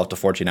for 12 to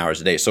 14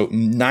 hours a day. So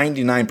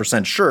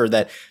 99% sure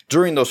that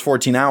during those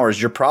 14 hours,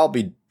 you're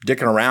probably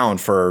dicking around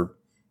for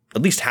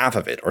at least half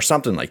of it or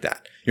something like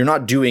that. You're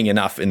not doing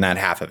enough in that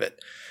half of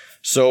it.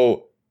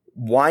 So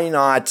why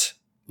not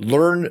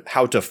learn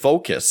how to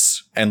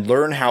focus and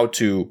learn how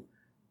to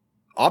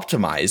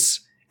optimize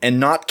and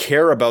not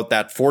care about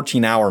that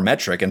 14-hour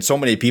metric? And so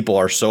many people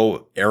are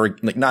so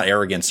not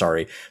arrogant,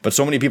 sorry, but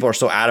so many people are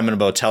so adamant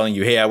about telling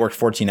you, hey, I worked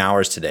 14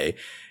 hours today,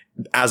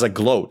 as a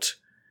gloat.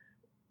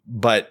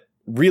 But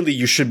really,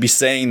 you should be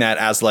saying that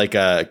as like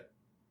a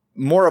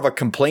more of a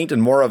complaint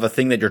and more of a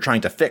thing that you're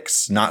trying to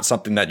fix, not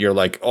something that you're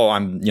like, oh,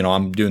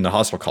 I'm doing the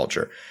hustle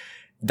culture.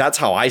 That's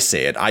how I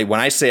say it. When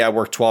I say I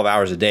work 12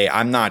 hours a day,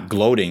 I'm not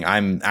gloating.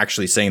 I'm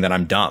actually saying that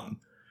I'm dumb.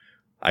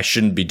 I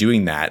shouldn't be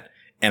doing that.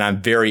 And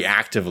I'm very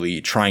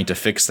actively trying to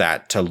fix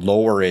that, to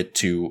lower it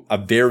to a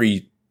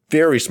very,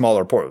 very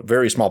small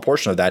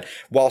portion of that,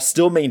 while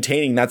still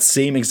maintaining that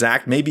same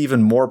exact, maybe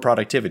even more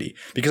productivity,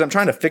 because I'm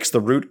trying to fix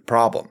the root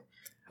problem.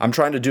 I'm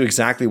trying to do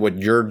exactly what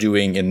you're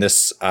doing in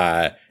this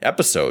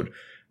episode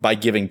by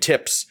giving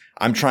tips.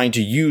 I'm trying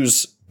to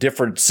use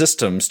different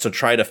systems to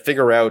try to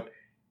figure out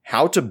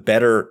how to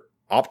better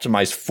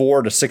optimize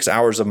 4 to 6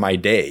 hours of my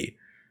day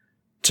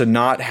to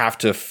not have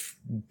to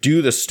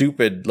do the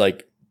stupid,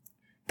 like,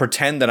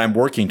 pretend that I'm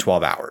working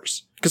 12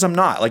 hours. Because I'm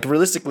not. Like,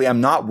 realistically,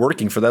 I'm not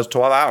working for those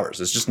 12 hours.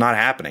 It's just not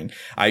happening.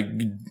 I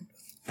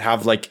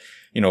have, like,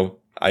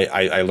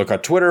 I look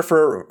at Twitter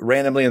for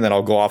randomly, and then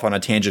I'll go off on a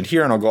tangent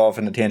here, and I'll go off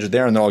on a tangent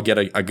there, and then I'll get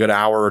a good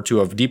hour or two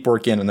of deep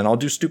work in, and then I'll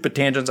do stupid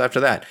tangents after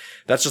that.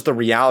 That's just the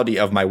reality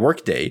of my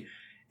work day,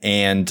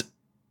 and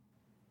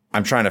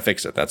I'm trying to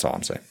fix it. That's all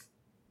I'm saying.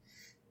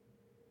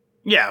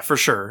 Yeah, for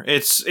sure.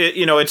 It's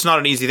not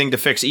an easy thing to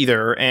fix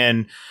either,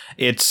 and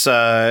it's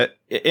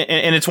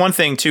it's one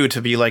thing too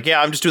to be like,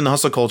 yeah, I'm just doing the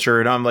hustle culture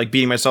and I'm like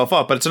beating myself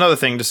up, but it's another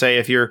thing to say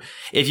if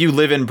you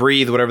live and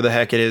breathe whatever the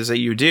heck it is that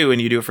you do, and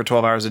you do it for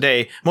 12 hours a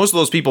day. Most of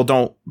those people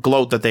don't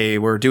gloat that they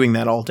were doing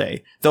that all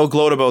day. They'll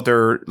gloat about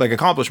their like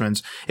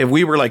accomplishments. If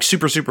we were like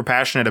super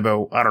passionate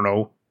about, I don't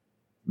know,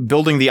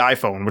 building the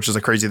iPhone, which is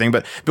a crazy thing,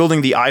 but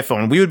building the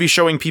iPhone, we would be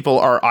showing people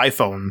our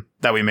iPhone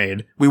that we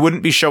made. We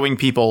wouldn't be telling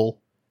people,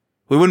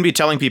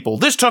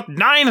 this took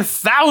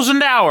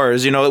 9,000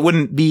 hours. It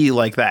wouldn't be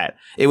like that.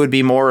 It would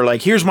be more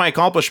like, here's my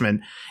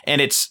accomplishment.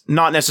 And it's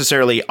not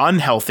necessarily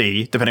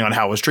unhealthy, depending on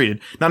how it was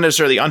treated. Not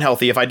necessarily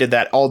unhealthy if I did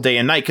that all day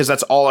and night, because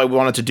that's all I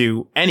wanted to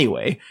do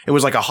anyway. It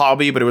was like a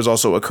hobby, but it was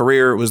also a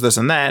career. It was this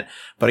and that.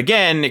 But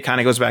again, it kind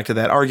of goes back to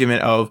that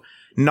argument of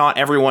not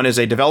everyone is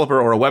a developer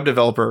or a web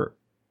developer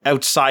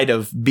outside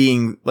of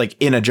being like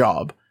in a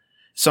job.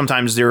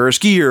 Sometimes they're a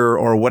skier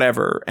or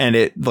whatever.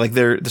 And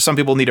some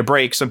people need a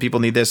break. Some people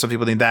need this. Some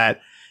people need that.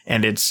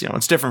 And it's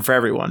different for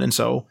everyone. And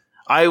so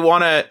I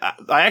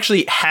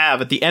actually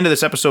have at the end of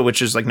this episode,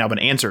 which is like now been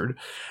answered.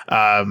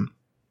 I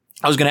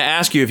was going to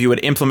ask you if you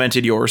had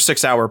implemented your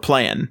 6-hour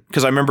plan,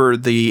 because I remember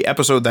the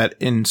episode that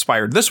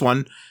inspired this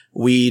one,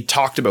 we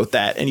talked about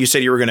that and you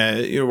said you were going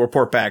to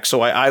report back.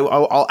 So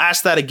I'll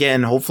ask that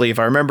again, hopefully, if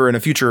I remember in a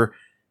future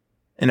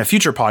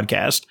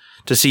podcast,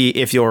 to see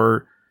if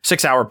your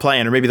 6-hour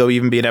plan, or maybe there'll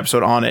even be an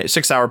episode on it,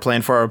 6-hour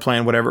plan, 4-hour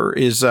plan, whatever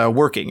is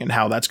working and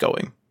how that's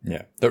going.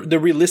 Yeah. The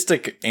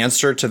realistic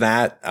answer to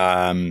that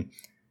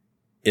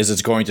is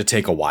it's going to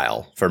take a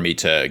while for me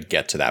to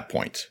get to that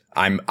point.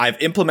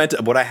 I've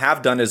implemented, what I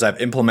have done is I've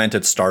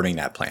implemented starting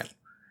that plan.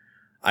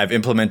 I've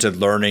implemented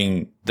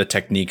learning the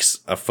techniques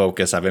of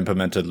focus. I've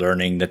implemented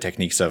learning the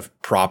techniques of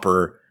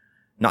proper,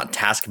 not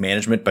task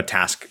management, but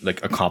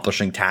like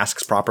accomplishing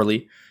tasks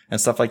properly and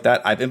stuff like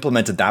that. I've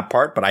implemented that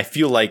part, but I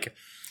feel like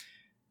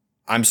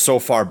I'm so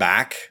far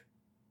back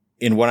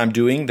in what I'm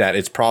doing that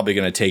it's probably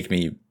going to take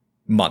me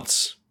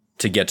months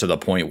to get to the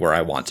point where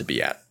I want to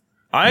be at.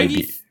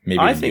 Maybe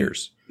I think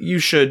years. You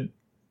should,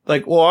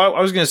 like, well,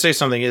 I was going to say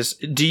something is,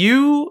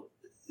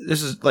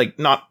 this is like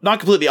not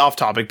completely off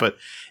topic, but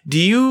do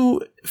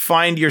you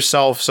find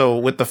yourself, so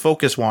with the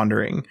focus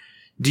wandering,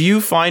 do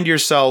you find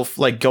yourself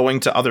like going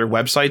to other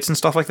websites and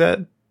stuff like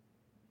that?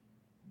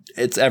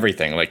 It's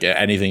everything, like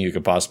anything you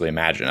could possibly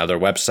imagine. Other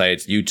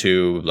websites,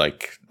 YouTube,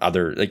 like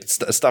other like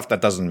stuff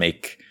that doesn't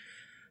make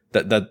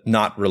that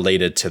not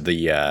related to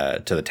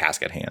the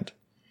task at hand.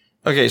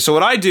 Okay, so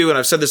what I do, and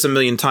I've said this a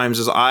million times,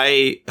 is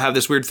I have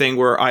this weird thing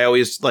where I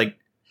always like,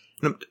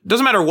 it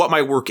doesn't matter what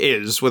my work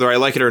is, whether I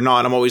like it or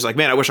not, I'm always like,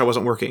 man, I wish I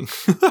wasn't working.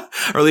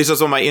 Or at least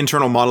that's what my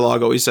internal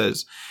monologue always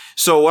says.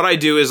 So what I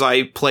do is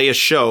I play a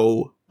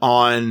show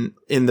in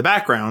the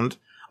background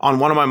on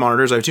one of my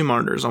monitors. I have 2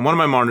 monitors. On one of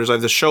my monitors, I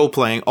have the show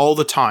playing all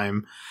the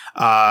time.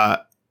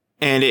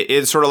 And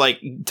it sort of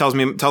like tells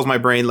my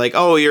brain like,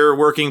 oh, you're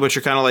working, but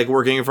you're kind of like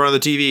working in front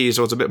of the TV.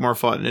 So it's a bit more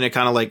fun. And it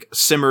kind of like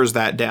simmers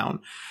that down.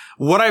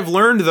 What I've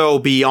learned, though,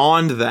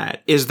 beyond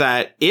that is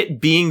that it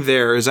being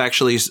there is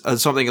actually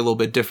something a little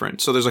bit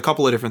different. So there's a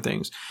couple of different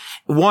things.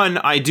 One,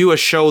 I do a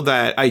show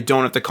that I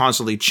don't have to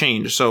constantly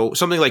change. So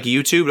something like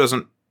YouTube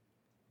doesn't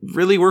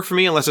really work for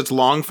me unless it's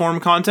long form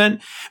content,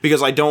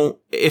 because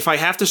if I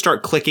have to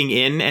start clicking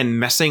in and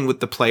messing with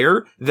the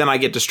player, then I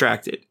get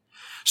distracted.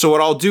 So what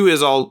I'll do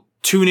is I'll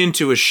tune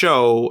into a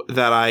show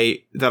that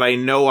I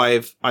know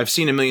I've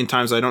seen a million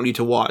times. I don't need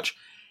to watch.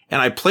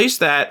 And I place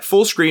that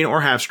full screen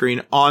or half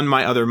screen on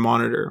my other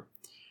monitor.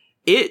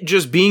 It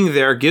just being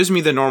there gives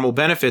me the normal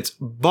benefits,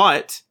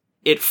 but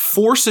it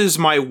forces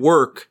my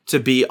work to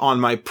be on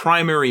my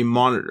primary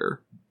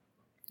monitor.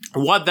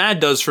 What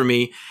that does for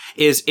me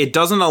is it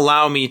doesn't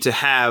allow me to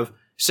have,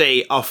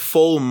 say, a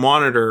full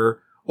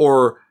monitor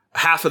or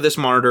half of this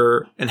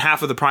monitor and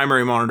half of the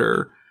primary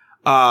monitor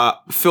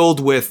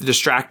filled with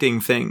distracting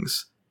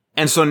things.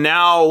 And so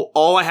now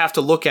all I have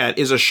to look at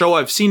is a show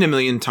I've seen a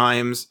million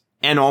times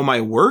and all my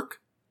work.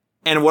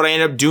 And what I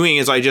end up doing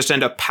is I just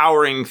end up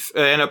powering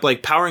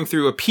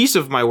through a piece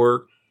of my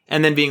work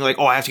and then being like,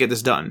 oh, I have to get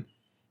this done.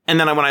 And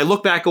then when I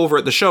look back over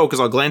at the show, because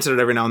I'll glance at it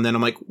every now and then,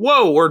 I'm like,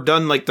 whoa, we're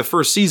done like the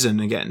first season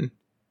again.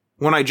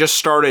 When I just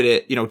started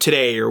it,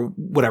 today or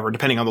whatever,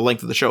 depending on the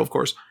length of the show, of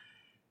course,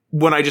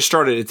 when I just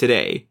started it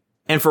today.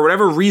 And for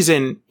whatever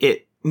reason,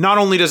 it not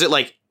only does it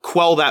like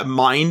quell that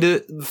mind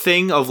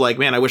thing of like,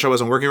 man, I wish I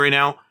wasn't working right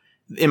now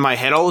in my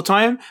head all the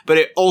time, but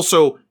it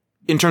also,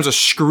 in terms of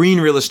screen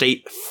real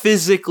estate,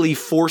 physically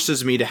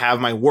forces me to have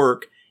my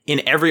work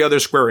in every other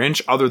square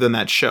inch other than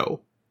that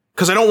show.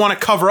 Because I don't want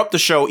to cover up the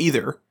show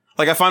either.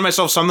 Like, I find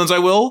myself sometimes I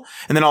will,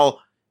 and then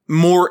I'll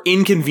more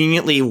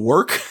inconveniently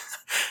work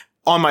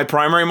on my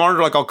primary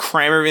monitor. Like, I'll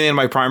cram everything in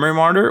my primary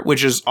monitor,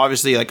 which is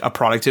obviously like a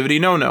productivity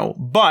no-no.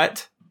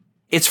 But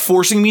it's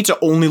forcing me to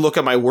only look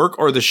at my work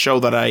or the show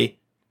that I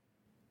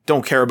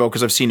don't care about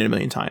because I've seen it a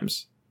million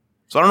times.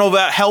 So I don't know if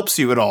that helps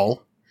you at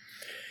all.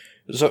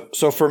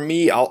 So for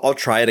me, I'll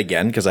try it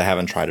again because I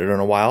haven't tried it in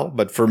a while.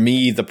 But for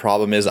me, the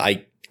problem is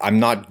I'm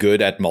not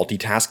good at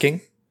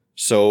multitasking.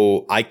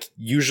 So I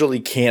usually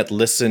can't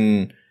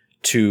listen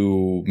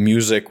to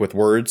music with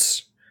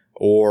words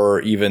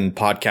or even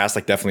podcasts,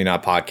 like definitely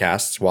not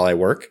podcasts while I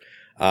work.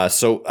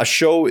 So a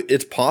show,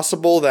 it's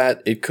possible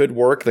that it could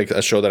work, like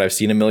a show that I've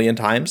seen a million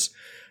times.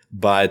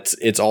 But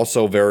it's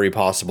also very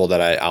possible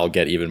that I'll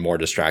get even more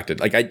distracted.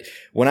 Like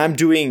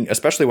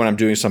especially when I'm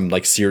doing some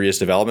like serious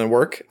development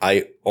work,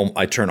 I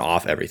turn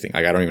off everything.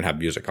 Like I don't even have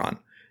music on.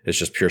 It's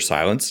just pure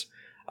silence.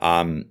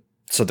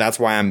 So that's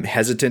why I'm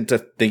hesitant to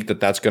think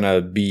that that's going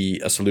to be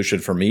a solution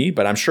for me,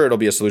 but I'm sure it'll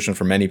be a solution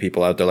for many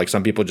people out there. Like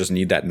some people just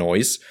need that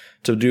noise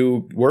to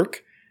do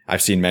work.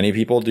 I've seen many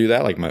people do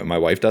that. Like my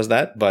wife does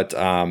that. But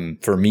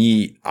for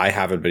me, I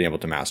haven't been able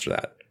to master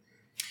that.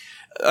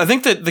 I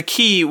think that the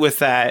key with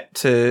that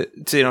to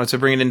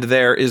bring it into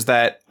there is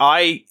that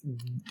I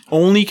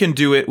only can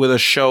do it with a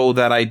show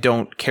that I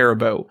don't care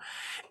about.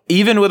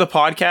 Even with a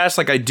podcast,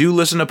 like I do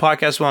listen to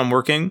podcasts while I'm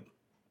working.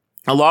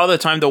 A lot of the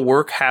time the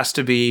work has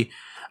to be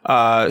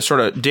sort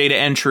of data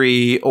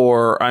entry,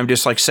 or I'm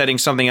just like setting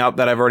something up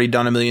that I've already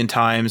done a million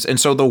times. And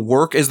so the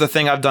work is the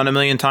thing I've done a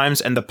million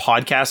times and the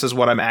podcast is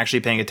what I'm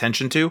actually paying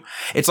attention to.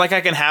 It's like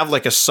I can have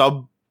like a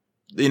sub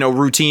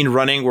routine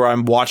running where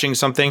I'm watching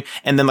something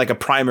and then like a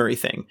primary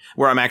thing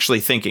where I'm actually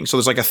thinking. So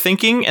there's like a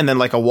thinking and then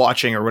like a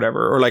watching or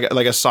whatever, or like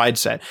a side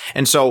set.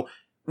 And so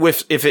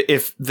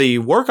if the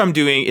work I'm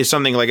doing is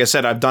something, like I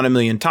said, I've done a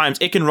million times,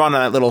 it can run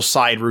on that little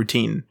side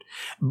routine.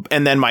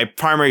 And then my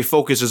primary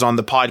focus is on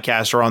the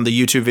podcast or on the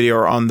YouTube video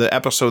or on the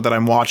episode that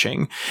I'm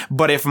watching.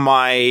 But if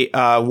my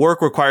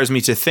work requires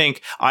me to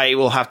think, I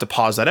will have to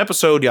pause that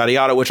episode, yada,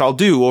 yada, which I'll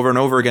do over and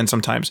over again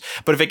sometimes.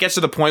 But if it gets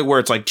to the point where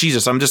it's like,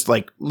 Jesus, I'm just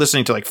like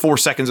listening to like 4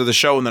 seconds of the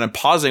show and then I'm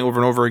pausing over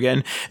and over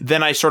again,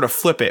 then I sort of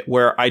flip it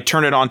where I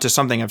turn it on to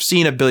something I've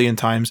seen a billion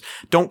times,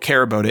 don't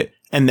care about it.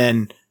 And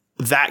then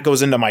that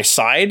goes into my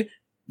side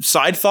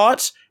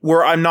thoughts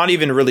where I'm not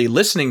even really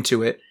listening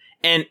to it.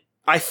 And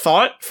I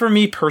thought for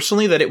me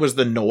personally that it was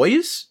the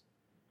noise.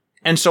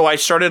 And so I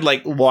started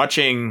like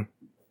watching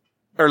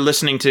or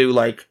listening to,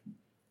 let's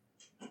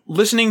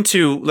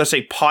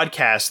say,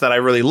 podcasts that I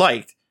really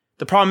liked.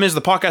 The problem is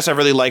the podcasts I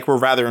really like were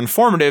rather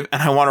informative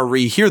and I want to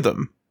rehear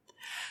them.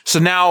 So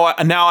now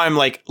I'm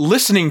like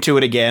listening to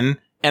it again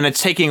and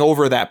it's taking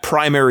over that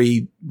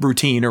primary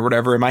routine or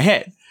whatever in my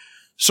head.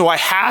 So I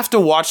have to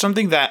watch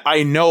something that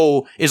I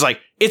know is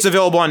like, it's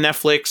available on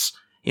Netflix,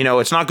 you know,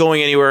 it's not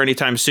going anywhere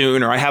anytime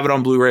soon, or I have it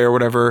on Blu-ray or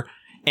whatever,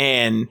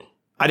 and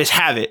I just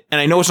have it, and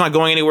I know it's not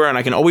going anywhere, and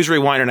I can always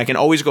rewind, and I can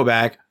always go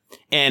back,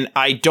 and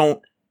I'm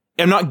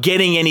not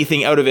getting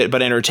anything out of it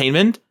but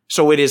entertainment,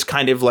 so it is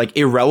kind of like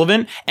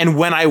irrelevant, and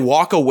when I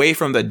walk away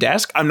from the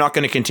desk, I'm not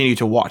going to continue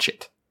to watch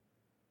it.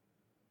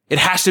 It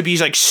has to be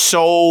like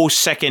so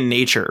second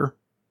nature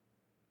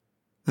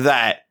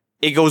that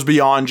it goes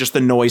beyond just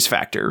the noise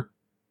factor.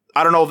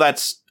 I don't know if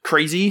that's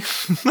crazy,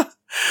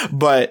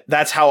 but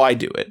that's how I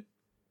do it.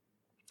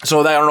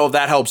 So I don't know if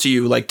that helps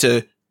you like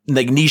to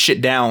like niche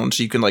it down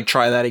so you can like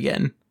try that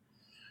again.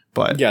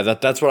 But yeah,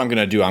 that's what I'm going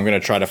to do. I'm going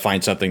to try to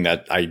find something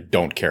that I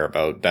don't care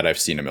about that I've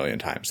seen a million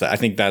times. I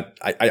think that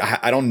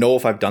I don't know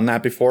if I've done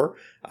that before,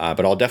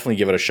 but I'll definitely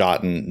give it a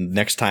shot. And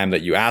next time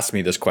that you ask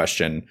me this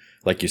question,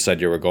 like you said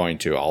you were going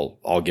to,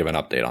 I'll give an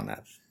update on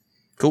that.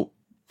 Cool.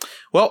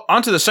 Well,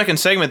 on to the second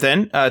segment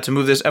then, to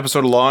move this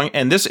episode along.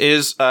 And this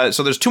is,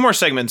 so there's 2 more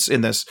segments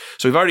in this.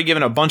 So we've already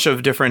given a bunch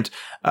of different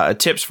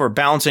tips for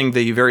balancing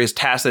the various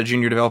tasks that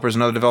junior developers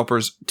and other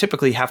developers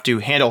typically have to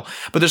handle.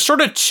 But there's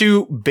sort of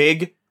 2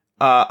 big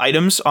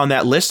items on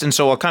that list. And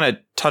so I'll kind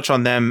of touch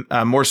on them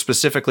more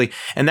specifically.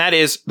 And that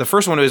is, the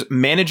first one is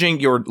managing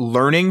your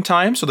learning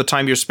time. So the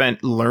time you're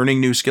spent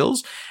learning new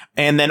skills.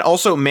 And then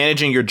also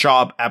managing your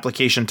job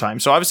application time.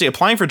 So obviously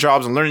applying for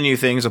jobs and learning new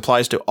things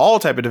applies to all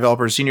type of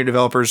developers, senior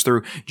developers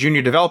through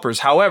junior developers.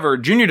 However,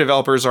 junior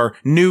developers are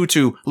new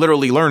to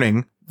literally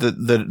learning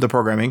the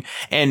programming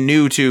and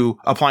new to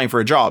applying for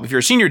a job. If you're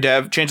a senior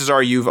dev, chances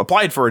are you've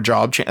applied for a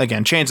job.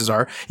 Chances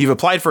are you've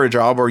applied for a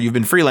job or you've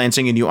been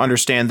freelancing and you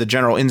understand the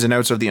general ins and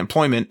outs of the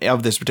employment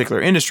of this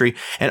particular industry.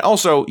 And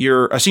also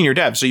you're a senior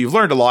dev. So you've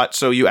learned a lot.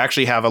 So you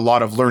actually have a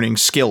lot of learning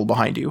skill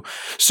behind you.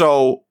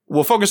 So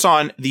we'll focus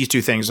on these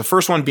 2 things. The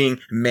first one being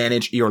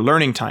manage your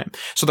learning time.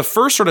 So the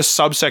first sort of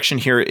subsection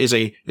here is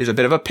a bit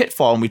of a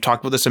pitfall. And we've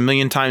talked about this a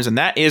million times, and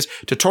that is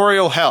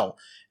tutorial hell.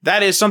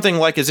 That is something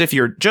like as if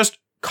you're just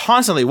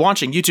constantly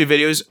watching YouTube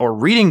videos or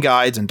reading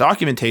guides and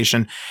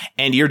documentation,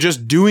 and you're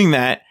just doing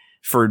that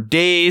for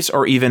days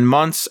or even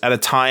months at a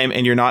time,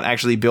 and you're not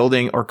actually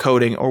building or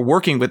coding or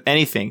working with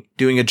anything,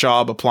 doing a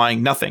job,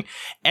 applying nothing.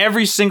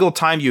 Every single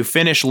time you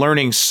finish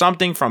learning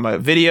something from a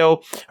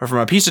video or from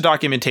a piece of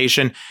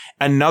documentation,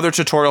 another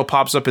tutorial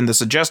pops up in the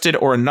suggested,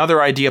 or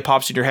another idea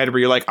pops in your head where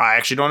you're like, I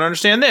actually don't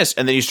understand this.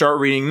 And then you start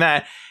reading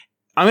that.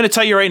 I'm going to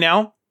tell you right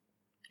now,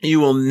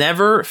 you will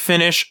never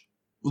finish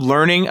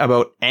learning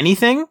about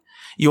anything.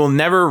 You will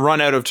never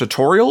run out of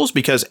tutorials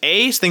because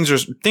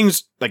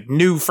things like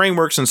new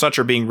frameworks and such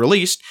are being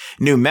released.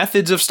 New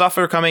methods of stuff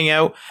are coming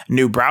out.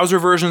 New browser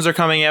versions are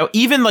coming out.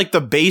 Even like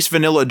the base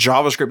vanilla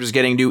JavaScript is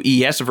getting new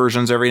ES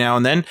versions every now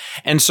and then.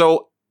 And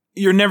so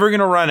you're never going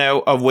to run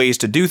out of ways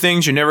to do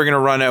things. You're never going to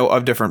run out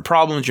of different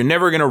problems. You're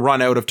never going to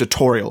run out of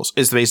tutorials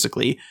is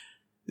basically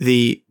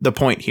the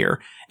point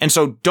here. And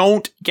so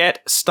don't get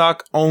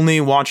stuck only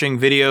watching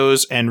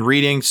videos and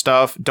reading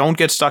stuff. Don't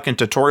get stuck in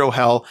tutorial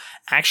hell.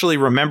 Actually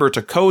remember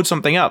to code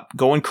something up.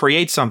 Go and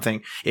create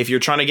something. If you're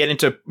trying to get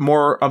into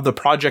more of the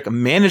project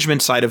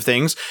management side of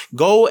things,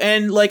 go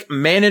and like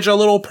manage a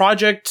little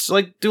project,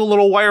 like do a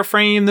little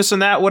wireframe, this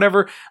and that,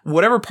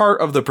 whatever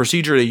part of the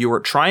procedure that you are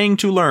trying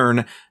to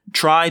learn,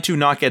 try to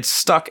not get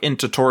stuck in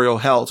tutorial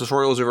hell.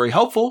 Tutorials are very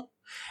helpful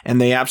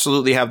and they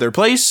absolutely have their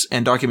place,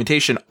 and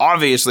documentation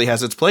obviously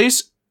has its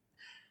place,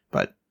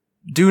 but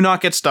do not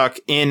get stuck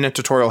in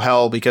tutorial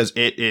hell because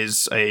it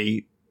is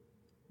a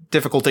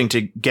difficult thing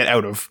to get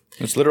out of.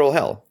 It's literal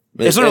hell.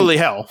 It's literally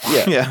hell.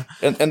 Yeah. Yeah.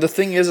 And the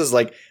thing is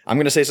like, I'm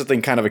going to say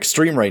something kind of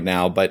extreme right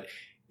now, but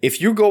if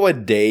you go a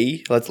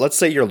day, let's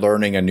say you're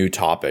learning a new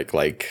topic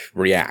like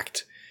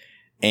React,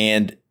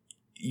 and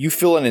you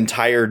fill an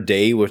entire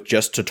day with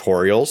just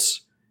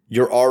tutorials,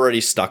 you're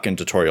already stuck in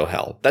tutorial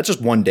hell. That's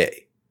just one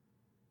day.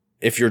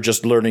 If you're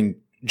just learning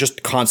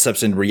just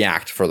concepts in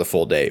React for the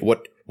full day,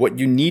 what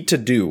you need to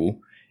do,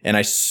 and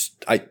this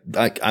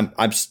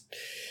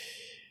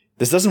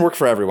doesn't work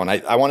for everyone.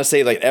 I want to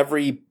say like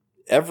every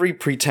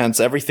pretense,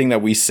 everything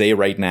that we say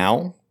right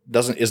now,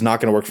 is not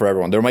going to work for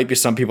everyone. There might be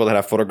some people that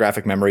have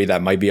photographic memory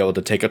that might be able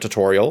to take a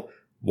tutorial,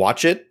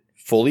 watch it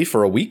fully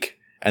for a week,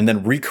 and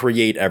then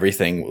recreate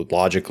everything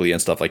logically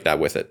and stuff like that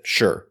with it.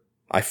 Sure.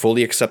 I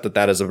fully accept that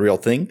that is a real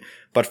thing.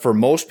 But for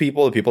most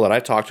people, the people that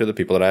I've talked to, the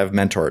people that I have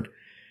mentored,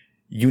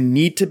 you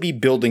need to be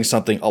building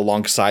something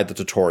alongside the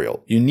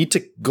tutorial. You need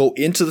to go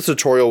into the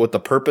tutorial with the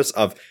purpose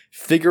of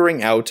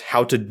figuring out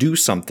how to do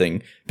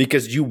something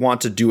because you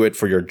want to do it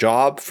for your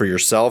job, for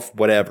yourself,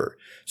 whatever.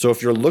 So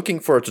if you're looking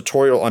for a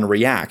tutorial on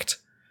React,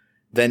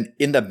 then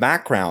in the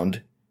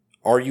background,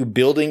 are you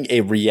building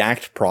a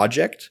React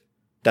project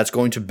that's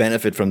going to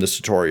benefit from this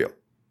tutorial?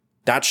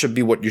 That should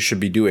be what you should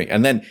be doing.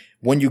 And then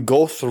when you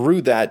go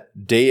through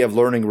that day of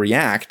learning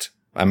React,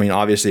 I mean,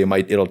 obviously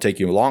it'll take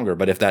you longer,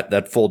 but if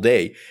that full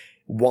day,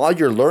 while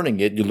you're learning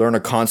it, you learn a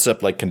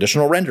concept like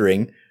conditional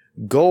rendering,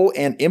 go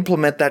and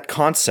implement that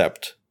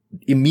concept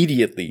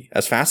immediately,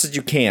 as fast as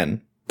you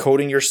can,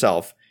 coding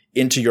yourself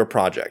into your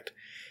project.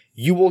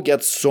 You will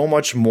get so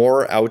much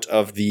more out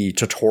of the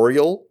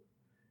tutorial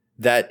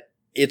that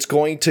it's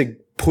going to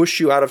push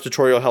you out of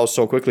tutorial hell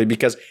so quickly,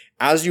 because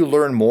as you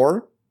learn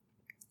more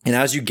and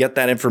as you get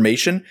that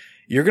information,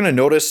 you're going to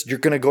notice you're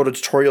going to go to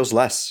tutorials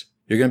less.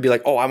 You're going to be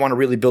like, oh, I want to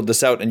really build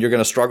this out. And you're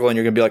going to struggle and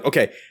you're going to be like,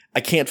 okay,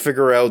 I can't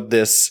figure out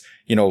this,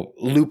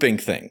 looping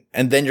thing.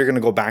 And then you're going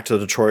to go back to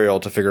the tutorial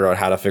to figure out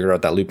how to figure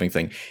out that looping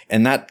thing.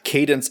 And that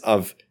cadence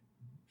of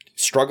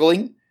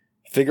struggling,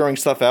 figuring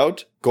stuff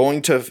out,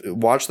 going to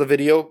watch the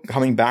video,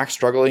 coming back,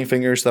 struggling,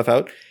 figuring stuff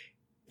out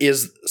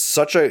is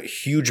such a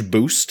huge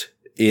boost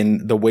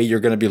in the way you're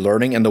going to be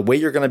learning and the way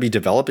you're going to be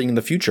developing in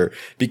the future,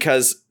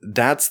 because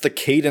that's the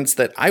cadence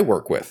that I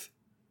work with.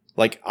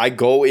 Like, I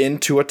go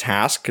into a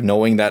task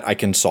knowing that I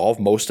can solve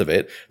most of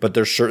it, but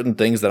there's certain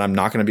things that I'm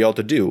not going to be able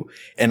to do.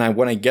 And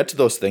when I get to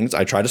those things,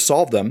 I try to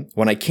solve them.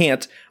 When I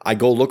can't, I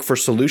go look for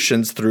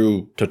solutions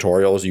through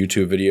tutorials,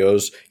 YouTube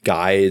videos,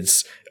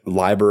 guides,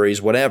 libraries,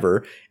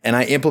 whatever. And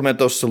I implement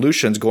those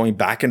solutions going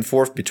back and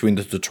forth between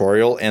the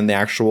tutorial and the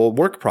actual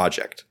work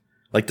project.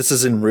 Like, this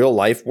is in real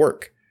life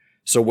work.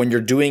 So when you're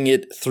doing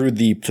it through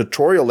the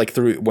tutorial,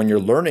 when you're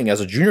learning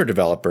as a junior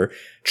developer,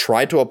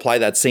 try to apply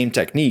that same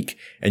technique,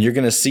 and you're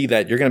going to see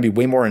that you're going to be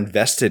way more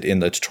invested in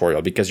the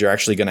tutorial because you're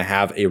actually going to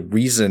have a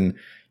reason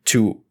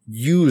to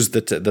use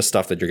the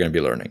stuff that you're going to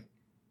be learning.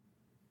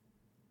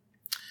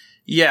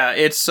 Yeah,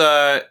 it's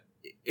almost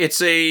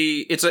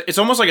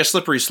like a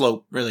slippery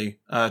slope, really,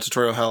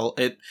 tutorial hell.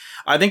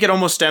 I think it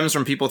almost stems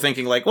from people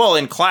thinking like, well,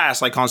 in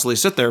class, I constantly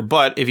sit there.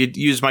 But if you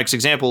use Mike's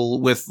example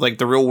with like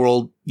the real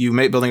world,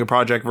 building a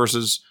project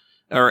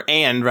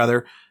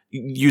rather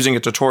using a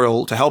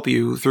tutorial to help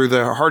you through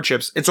the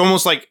hardships, it's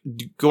almost like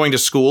going to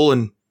school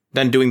and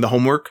then doing the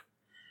homework.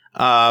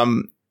 A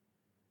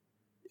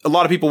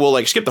lot of people will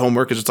like skip the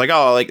homework because it's like,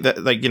 oh,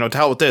 to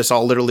hell with this.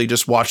 I'll literally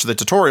just watch the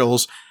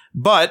tutorials.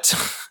 But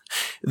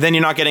then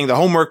you're not getting the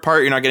homework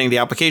part. You're not getting the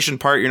application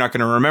part. You're not going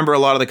to remember a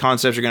lot of the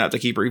concepts. You're going to have to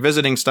keep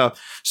revisiting stuff.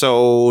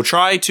 So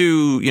try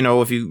to,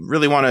 if you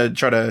really want to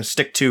try to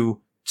stick to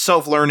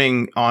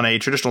self-learning on a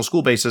traditional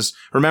school basis,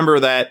 remember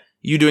that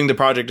you doing the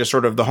project is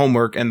sort of the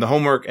homework, and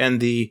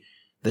the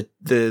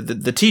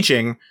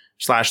teaching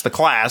 / the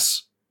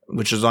class,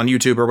 which is on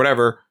YouTube or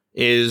whatever,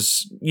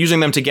 is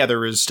using them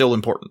together is still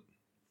important.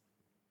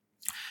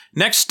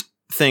 Next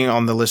thing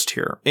on the list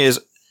here is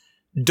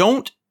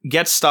don't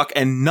get stuck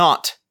and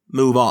not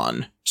move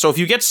on. So if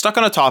you get stuck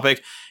on a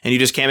topic and you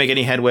just can't make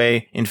any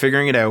headway in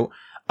figuring it out,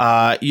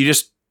 a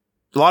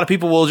lot of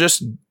people will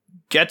just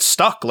get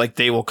stuck. Like,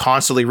 they will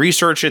constantly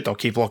research it. They'll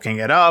keep looking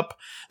it up.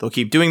 They'll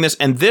keep doing this.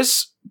 And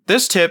this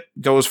tip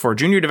goes for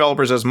junior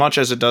developers as much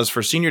as it does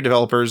for senior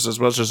developers, as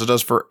much as it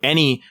does for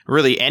any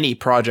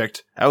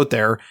project out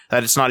there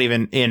that it's not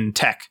even in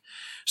tech.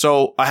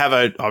 So I have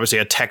obviously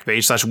a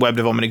tech-based / web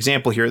development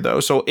example here, though.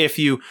 So if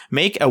you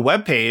make a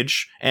web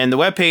page, and the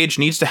web page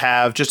needs to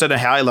have, just at a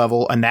high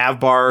level, a nav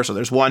bar. So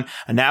there's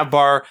a nav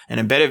bar, an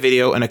embedded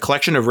video, and a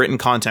collection of written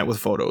content with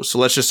photos. So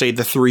let's just say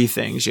the three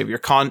things. You have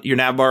your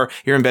nav bar,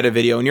 your embedded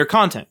video, and your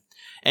content.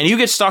 And you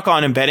get stuck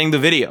on embedding the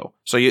video.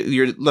 So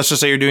let's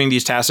just say you're doing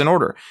these tasks in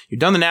order. You've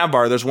done the nav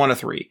bar, there's 1 of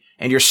 3.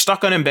 And you're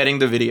stuck on embedding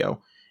the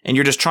video. And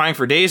you're just trying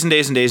for days and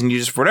days and days, and you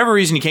just, for whatever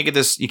reason, you can't get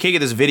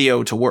this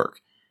video to work.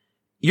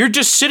 You're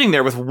just sitting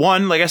there with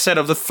 1, like I said,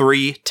 of the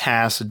 3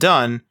 tasks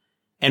done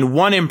and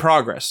 1 in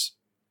progress.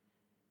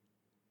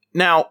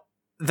 Now,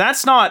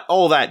 that's not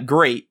all that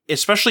great,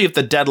 especially if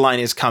the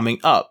deadline is coming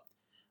up.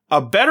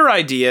 A better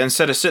idea,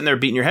 instead of sitting there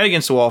beating your head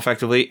against the wall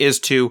effectively, is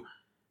to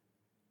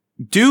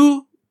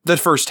do the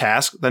first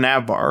task, the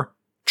nav bar,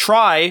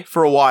 try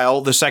for a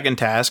while the second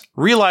task,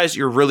 realize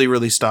you're really,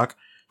 really stuck,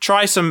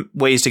 try some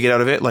ways to get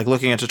out of it, like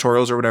looking at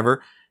tutorials or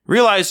whatever,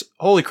 realize,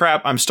 holy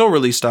crap, I'm still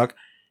really stuck,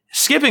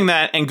 skipping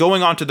that and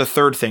going on to the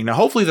third thing. Now,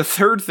 hopefully the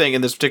third thing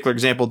in this particular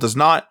example does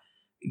not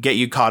get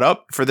you caught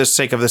up. For the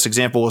sake of this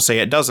example, we'll say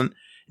it doesn't.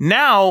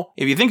 Now,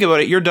 if you think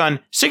about it, you're done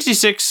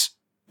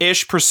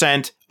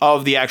 66%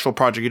 of the actual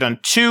project. You're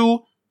done 2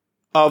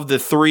 of the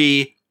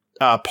 3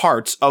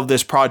 parts of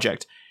this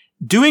project.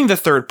 doing the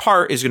third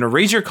part is going to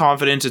raise your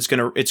confidence. It's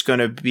going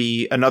to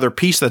be another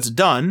piece that's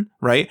done,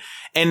 right?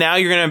 And now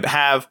you're going to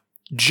have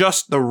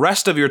just the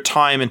rest of your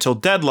time until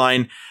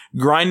deadline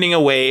grinding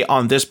away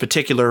on this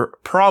particular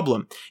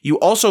problem. You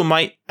also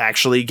might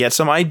actually get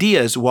some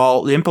ideas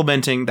while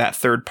implementing that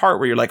third part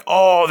where you're like,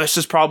 oh, this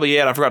is probably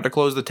it. I forgot to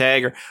close the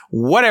tag or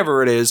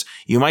whatever it is.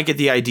 You might get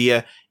the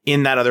idea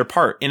in that other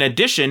part. In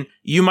addition,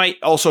 you might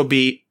also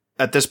be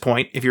at this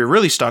point, if you're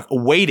really stuck,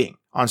 waiting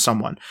on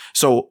someone.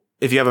 So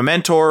if you have a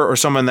mentor or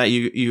someone that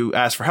you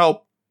ask for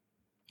help,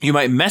 you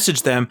might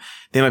message them.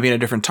 They might be in a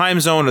different time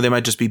zone, or they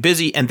might just be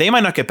busy, and they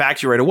might not get back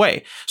to you right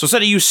away. So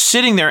instead of you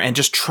sitting there and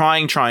just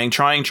trying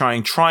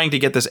to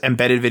get this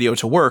embedded video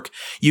to work,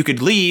 you could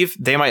leave.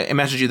 They might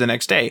message you the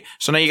next day.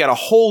 So now you got a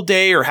whole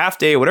day or half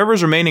day, whatever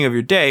is remaining of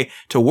your day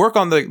to work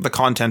on the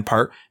content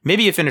part.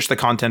 Maybe you finish the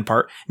content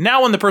part.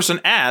 Now when the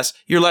person asks,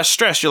 you're less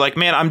stressed. You're like,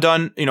 man, I'm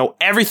done,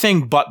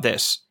 everything but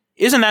this.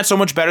 Isn't that so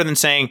much better than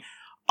saying,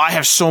 I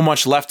have so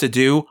much left to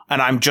do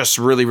and I'm just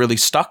really, really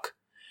stuck?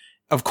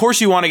 Of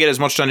course, you want to get as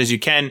much done as you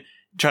can,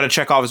 try to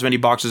check off as many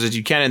boxes as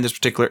you can in this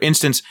particular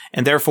instance,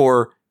 and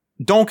therefore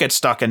don't get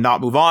stuck and not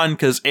move on,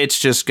 because it's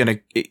just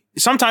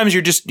sometimes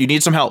you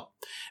need some help,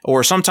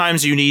 or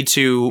sometimes you need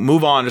to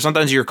move on, or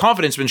sometimes your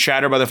confidence has been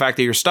shattered by the fact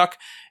that you're stuck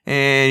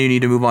and you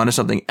need to move on to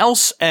something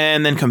else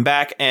and then come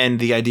back and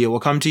the idea will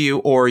come to you,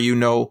 or you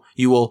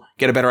will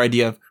get a better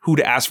idea of who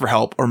to ask for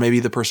help, or maybe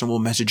the person will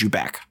message you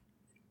back.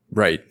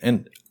 Right.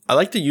 And I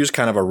like to use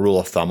kind of a rule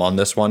of thumb on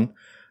this one,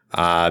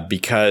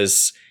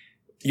 because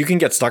you can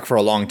get stuck for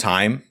a long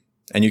time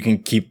and you can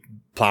keep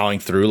plowing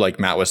through, like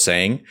Matt was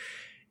saying.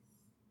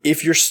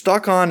 If you're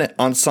stuck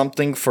on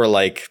something for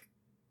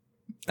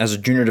as a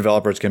junior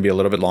developer, it's going to be a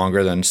little bit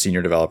longer than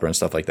senior developer and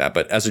stuff like that.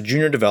 But as a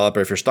junior developer,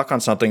 if you're stuck on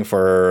something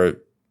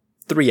for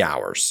 3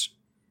 hours,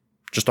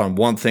 just on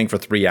one thing for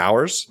 3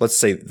 hours, let's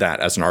say that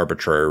as an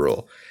arbitrary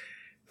rule,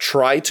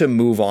 try to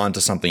move on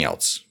to something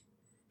else.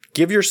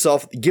 Give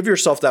yourself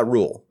that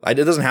rule. It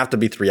doesn't have to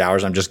be 3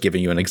 hours. I'm just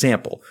giving you an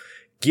example.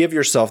 Give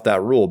yourself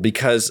that rule,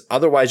 because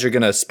otherwise you're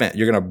going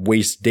to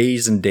waste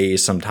days and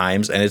days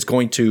sometimes. And it's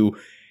going to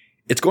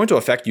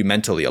affect you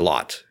mentally a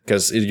lot,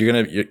 because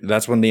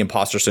that's when the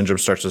imposter syndrome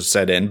starts to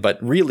set in.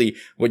 But really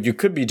what you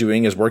could be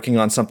doing is working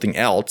on something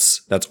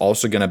else that's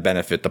also going to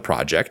benefit the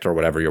project or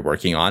whatever you're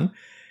working on.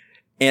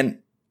 And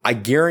I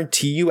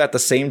guarantee you at the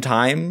same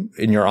time,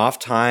 in your off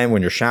time,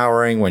 when you're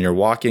showering, when you're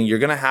walking, you're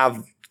going to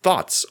have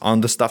thoughts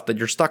on the stuff that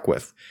you're stuck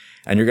with.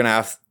 And you're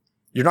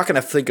not going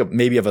to think of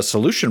a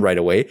solution right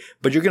away,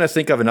 but you're going to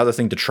think of another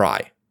thing to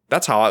try.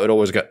 That's how it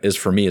always is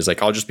for me, is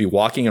I'll just be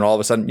walking and all of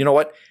a sudden, you know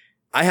what?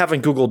 I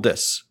haven't Googled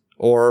this,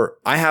 or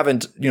I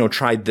haven't,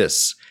 tried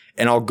this,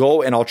 and I'll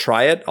go and I'll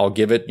try it. I'll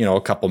give it,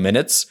 a couple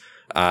minutes,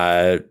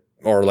 or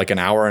an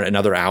hour,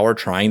 another hour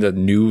trying the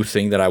new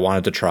thing that I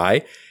wanted to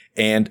try.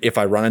 And if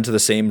I run into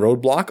the same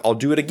roadblock, I'll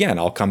do it again.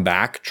 I'll come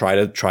back, try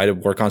to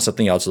work on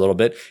something else a little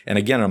bit. And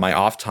again, on my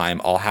off time,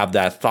 I'll have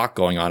that thought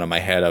going on in my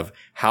head of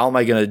how am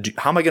I going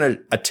to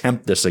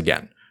attempt this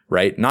again,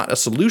 right? Not a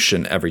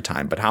solution every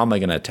time, but how am I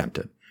going to attempt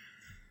it?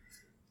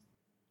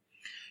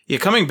 Yeah.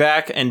 Coming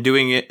back and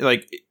doing it,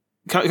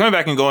 coming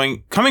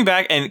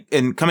back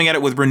and coming at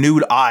it with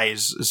renewed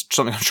eyes is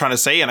something I'm trying to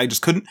say, and I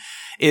just couldn't.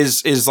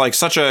 Is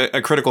such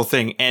a critical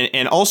thing.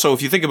 And also,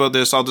 if you think about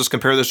this, I'll just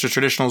compare this to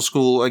traditional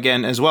school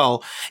again as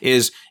well,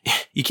 is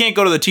you can't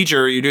go to the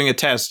teacher, you're doing a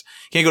test,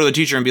 you can't go to the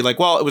teacher and be like,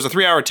 well, it was a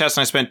 3-hour test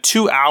and I spent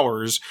 2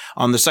 hours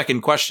on the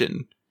second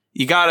question.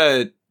 You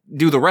gotta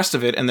do the rest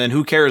of it, and then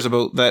who cares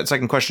about that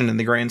second question in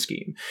the grand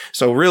scheme?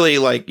 So really,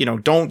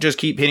 don't just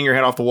keep hitting your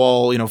head off the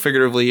wall,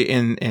 figuratively,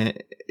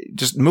 and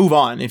just move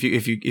on if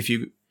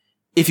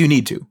you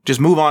need to. Just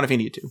move on if you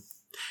need to.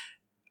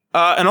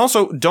 And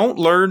also, don't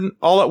learn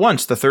all at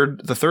once. The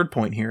third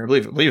point here, I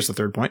believe it's the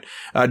third point.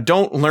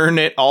 Don't learn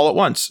it all at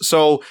once.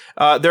 So,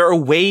 there are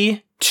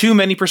way too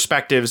many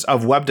perspectives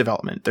of web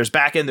development. There's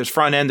back end, there's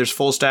front end, there's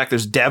full stack,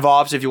 there's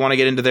DevOps if you want to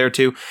get into there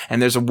too. And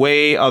there's a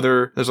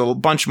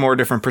bunch more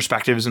different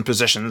perspectives and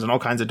positions and all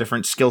kinds of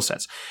different skill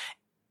sets.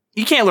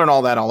 You can't learn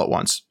all that all at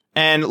once.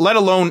 And let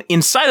alone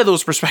inside of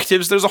those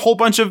perspectives, there's a whole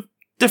bunch of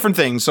different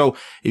things. So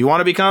if you want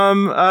to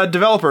become a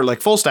developer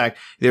like full stack,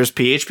 there's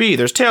PHP,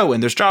 there's Tailwind,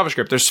 there's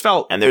JavaScript, there's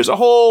Svelte, and there's a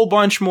whole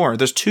bunch more.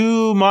 There's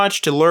too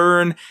much to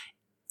learn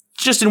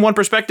just in one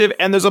perspective,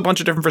 and there's a bunch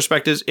of different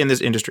perspectives in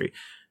this industry.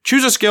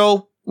 Choose a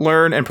skill,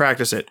 learn, and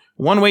practice it.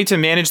 One way to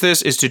manage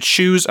this is to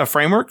choose a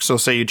framework. So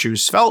say you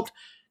choose Svelte,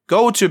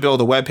 go to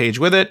build a web page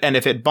with it, and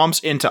if it bumps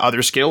into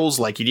other skills,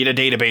 like you need a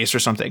database or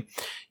something,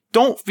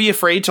 don't be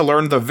afraid to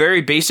learn the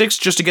very basics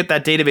just to get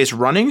that database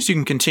running so you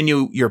can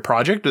continue your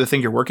project or the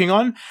thing you're working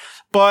on.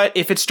 But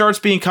if it starts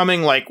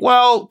becoming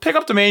pick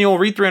up the manual,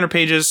 read 300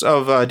 pages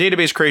of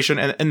database creation,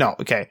 and no,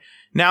 okay.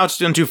 Now it's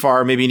done too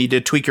far. Maybe you need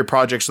to tweak your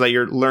project so that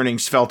you're learning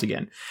Svelte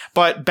again.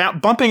 But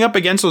bumping up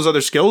against those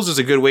other skills is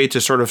a good way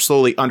to sort of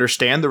slowly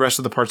understand the rest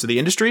of the parts of the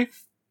industry.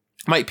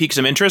 might pique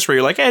some interest where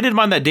you're like, hey, I didn't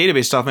mind that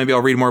database stuff. Maybe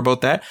I'll read more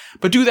about that.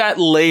 But do that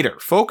later.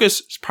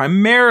 Focus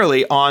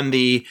primarily on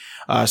the,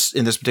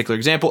 in this particular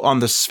example, on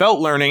the Svelte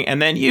learning.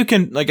 And then you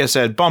can, like I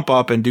said, bump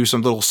up and do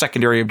some little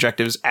secondary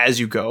objectives as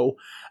you go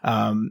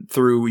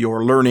through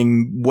your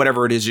learning,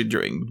 whatever it is you're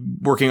doing,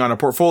 working on a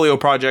portfolio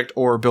project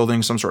or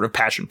building some sort of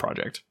passion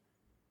project.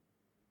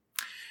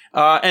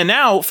 And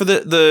now for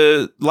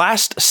the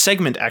last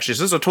segment, actually,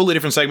 so this is a totally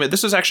different segment.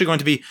 This is actually going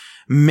to be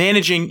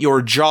managing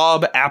your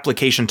job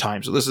application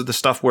time. So this is the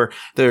stuff where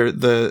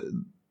the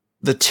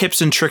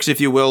tips and tricks,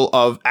 if you will,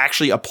 of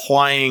actually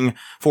applying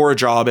for a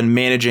job and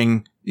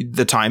managing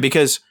the time.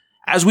 Because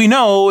as we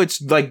know,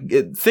 it's like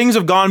things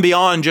have gone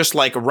beyond just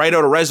like write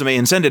out a resume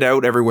and send it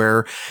out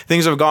everywhere.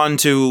 Things have gone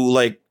to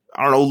like,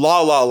 I don't know,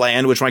 La La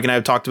Land, which Mike and I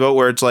have talked about,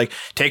 where it's like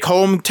take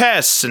home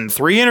tests and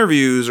 3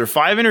 interviews or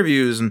 5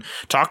 interviews and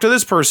talk to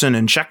this person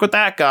and check with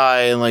that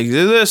guy and like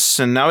do this.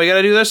 And now we got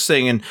to do this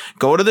thing and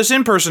go to this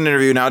in-person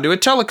interview. Now do a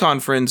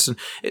teleconference, and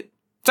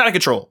it's out of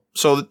control.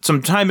 So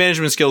some time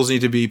management skills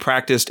need to be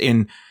practiced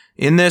in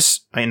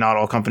this. I mean, not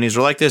all companies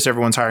are like this.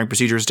 Everyone's hiring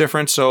procedure is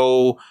different.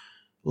 So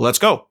let's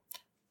go.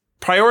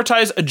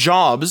 Prioritize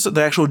jobs,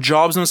 the actual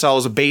jobs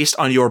themselves, based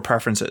on your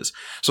preferences.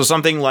 So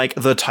something like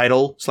the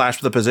title /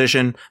 the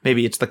position,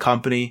 maybe it's the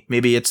company,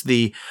 maybe it's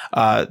the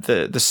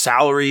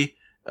salary,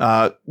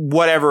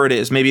 whatever it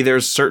is. Maybe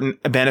there's certain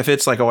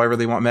benefits like, oh, I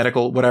really want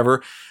medical,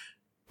 whatever.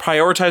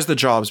 Prioritize the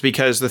jobs,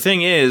 because the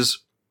thing is,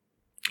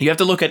 you have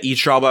to look at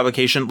each job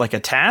application like a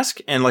task.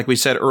 And like we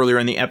said earlier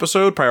in the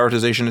episode,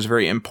 prioritization is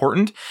very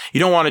important. You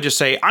don't want to just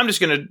say, I'm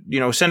just going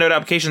to, send out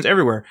applications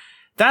everywhere.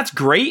 That's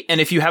great. And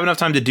if you have enough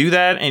time to do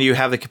that and you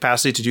have the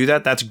capacity to do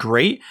that, that's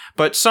great.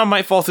 But some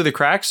might fall through the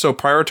cracks. So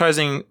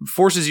prioritizing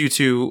forces you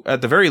to,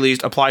 at the very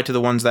least, apply to the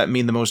ones that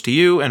mean the most to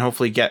you and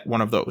hopefully get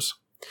one of those.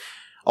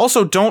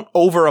 Also, don't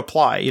over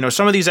apply.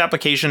 Some of these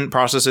application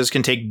processes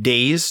can take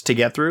days to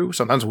get through,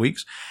 sometimes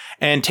weeks.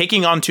 And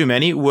taking on too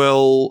many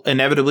will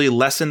inevitably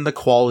lessen the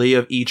quality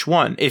of each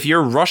one. If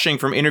you're rushing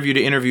from interview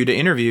to interview to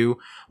interview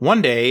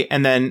one day,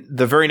 and then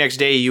the very next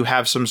day you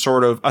have some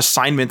sort of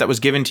assignment that was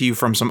given to you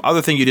from some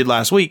other thing you did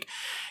last week,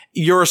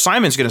 your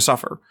assignment's going to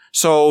suffer.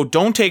 So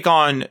don't take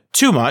on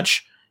too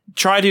much.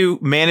 Try to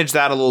manage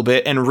that a little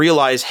bit and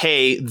realize,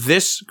 hey,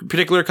 this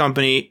particular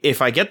company,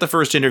 if I get the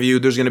first interview,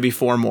 there's going to be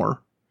 4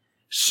 more.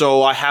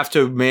 So I have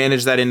to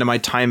manage that into my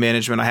time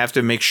management. I have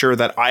to make sure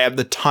that I have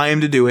the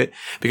time to do it,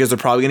 because they're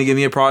probably going to give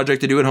me a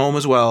project to do at home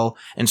as well.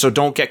 And so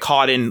don't get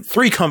caught in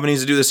 3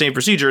 companies to do the same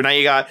procedure. Now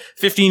you got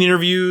 15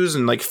 interviews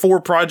and like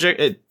 4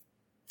 projects.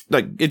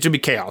 It should be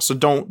chaos. So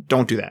don't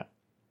do that.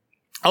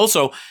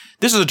 Also,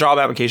 this is a job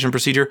application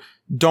procedure.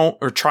 Don't,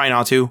 or try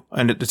not to,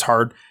 and it's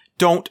hard.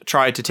 Don't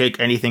try to take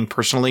anything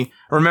personally.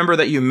 Remember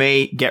that you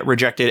may get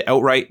rejected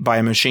outright by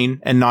a machine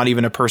and not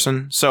even a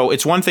person. So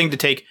it's one thing to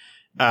take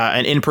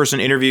an in-person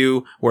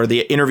interview where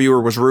the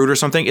interviewer was rude or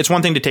something. It's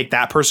one thing to take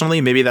that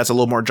personally. Maybe that's a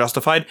little more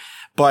justified,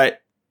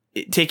 but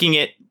taking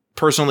it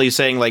personally,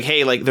 saying like,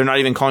 hey, like they're not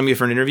even calling me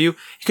for an interview.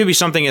 It could be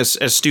something as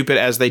stupid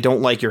as they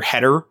don't like your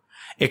header.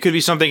 It could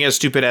be something as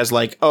stupid as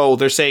like, oh,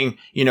 they're saying,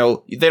 they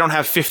don't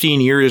have 15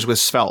 years with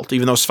Svelte,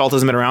 even though Svelte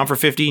hasn't been around for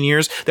 15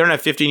 years. They don't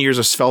have 15 years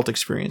of Svelte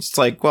experience. It's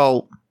like,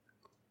 well,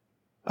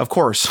 of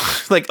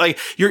course, like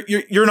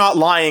you're not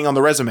lying on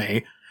the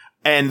resume.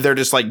 And they're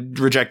just like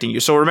rejecting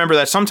you. So remember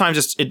that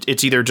sometimes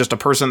it's either just a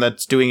person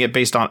that's doing it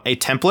based on a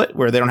template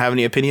where they don't have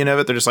any opinion of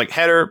it. They're just like,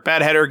 header,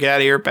 get out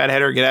of here, bad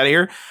header, get out of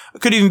here.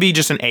 It could even be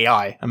just an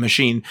AI, a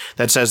machine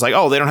that says like,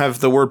 oh, they don't have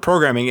the word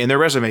programming in their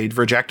resume.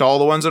 Reject all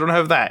the ones that don't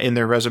have that in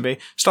their resume.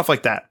 Stuff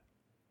like that.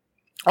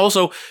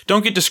 Also,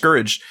 don't get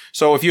discouraged.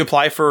 So if you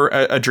apply for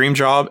a dream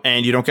job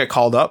and you don't get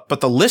called up,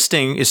 but the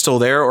listing is still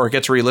there or it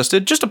gets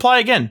relisted, just apply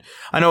again.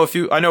 I know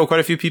quite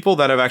a few people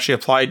that have actually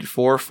applied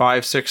 4,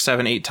 5, 6,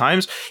 7, 8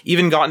 times,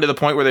 even gotten to the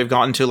point where they've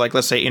gotten to like,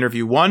 let's say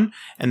interview 1,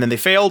 and then they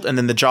failed, and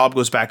then the job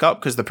goes back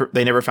up because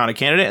they never found a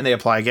candidate, and they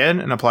apply again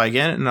and apply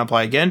again and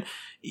apply again.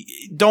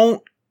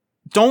 Don't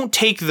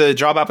take the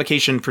job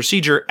application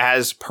procedure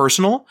as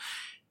personal.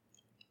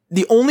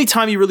 The only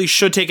time you really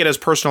should take it as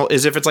personal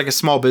is if it's like a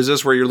small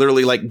business where you're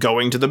literally like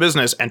going to the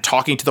business and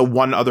talking to the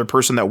one other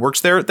person that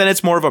works there. Then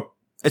it's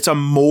a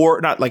more,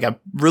 not like a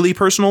really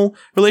personal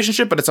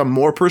relationship, but it's a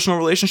more personal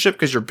relationship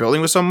because you're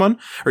building with someone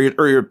or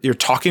you're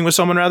talking with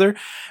someone rather.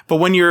 But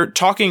when you're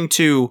talking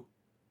to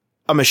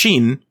a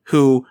machine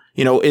who,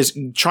 is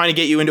trying to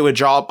get you into a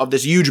job of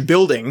this huge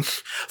building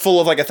full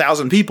of like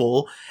 1,000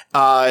 people,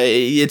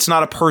 it's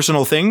not a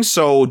personal thing.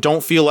 So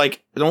don't feel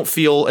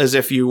as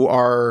if you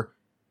are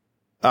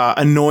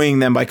annoying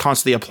them by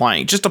constantly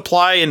applying. Just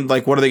apply, and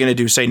like, what are they going to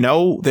do? Say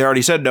no? They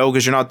already said no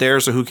because you're not there,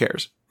 so who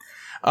cares?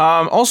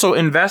 Also,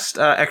 invest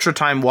extra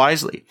time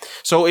wisely.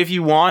 So if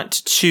you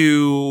want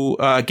to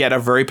get a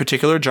very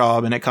particular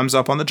job and it comes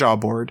up on the job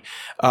board,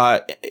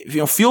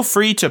 feel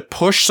free to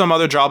push some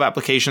other job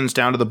applications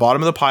down to the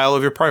bottom of the pile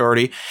of your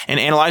priority and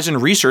analyze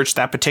and research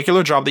that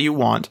particular job that you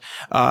want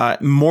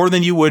more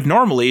than you would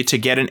normally to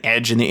get an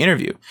edge in the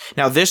interview.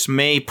 Now, this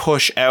may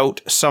push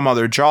out some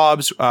other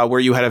jobs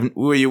where you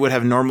would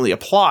have normally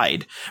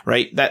applied,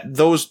 right? That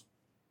those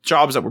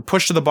jobs that were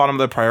pushed to the bottom of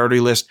the priority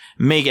list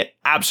may get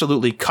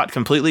absolutely cut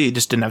completely. You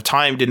just didn't have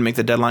time, didn't make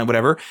the deadline,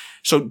 whatever.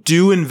 So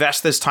do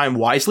invest this time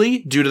wisely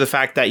due to the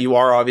fact that you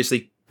are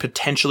obviously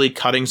potentially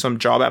cutting some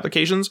job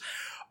applications.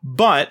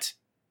 But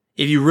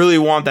if you really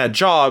want that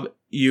job,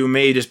 you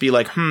may just be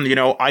like,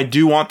 I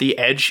do want the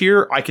edge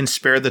here. I can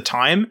spare the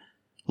time.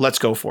 Let's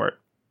go for it.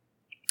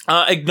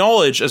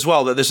 Acknowledge as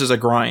well that this is a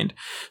grind.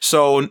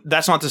 So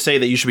that's not to say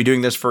that you should be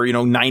doing this for,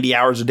 90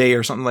 hours a day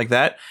or something like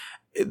that.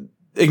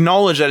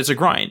 Acknowledge that it's a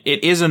grind.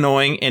 It is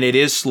annoying and it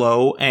is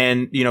slow,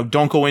 and,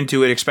 don't go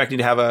into it expecting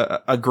to have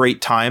a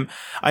great time.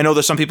 I know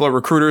that some people are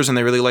recruiters and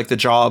they really like the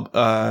job,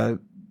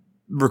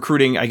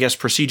 recruiting, I guess,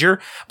 procedure,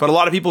 but a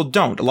lot of people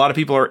don't. A lot of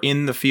people are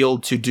in the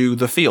field to do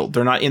the field.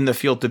 They're not in the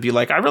field to be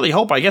like, I really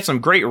hope I get some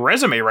great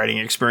resume writing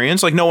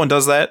experience. Like, no one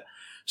does that.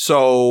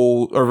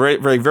 So, or very,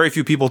 very, very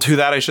few people do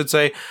that, I should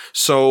say.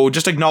 So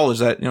just acknowledge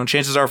that,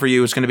 chances are for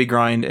you, it's going to be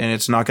grind and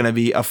it's not going to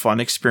be a fun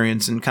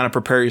experience, and kind of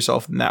prepare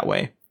yourself in that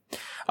way.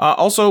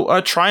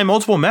 Also, try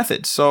multiple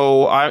methods.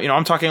 So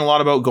I'm talking a lot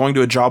about going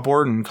to a job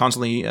board and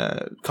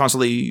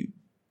constantly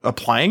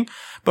applying,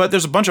 but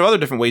there's a bunch of other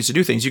different ways to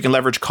do things. You can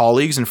leverage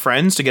colleagues and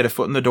friends to get a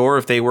foot in the door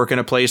if they work in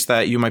a place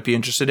that you might be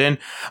interested in.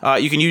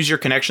 You can use your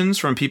connections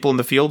from people in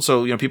the field.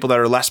 So, people that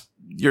are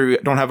you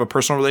don't have a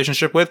personal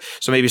relationship with.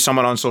 So maybe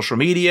someone on social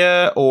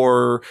media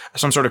or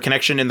some sort of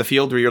connection in the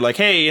field where you're like,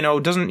 hey,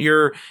 doesn't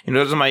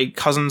my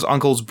cousin's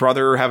uncle's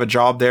brother have a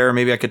job there?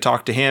 Maybe I could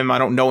talk to him. I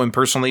don't know him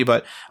personally,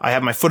 but I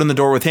have my foot in the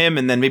door with him,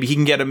 and then maybe he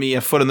can get me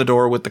a foot in the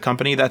door with the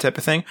company, that type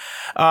of thing.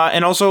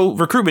 And also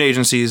recruitment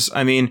agencies.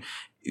 I mean,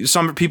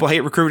 some people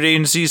hate recruitment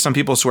agencies. Some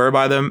people swear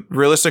by them.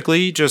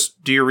 Realistically,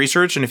 just do your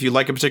research. And if you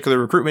like a particular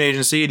recruitment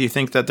agency and you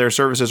think that their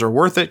services are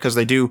worth it, because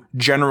they do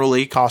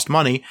generally cost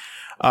money,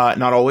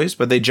 not always,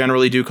 but they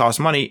generally do cost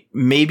money.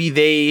 Maybe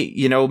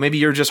maybe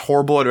you're just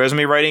horrible at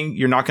resume writing.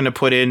 You're not going to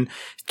put in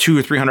 200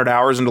 or 300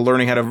 hours into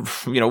learning how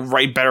to,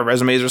 write better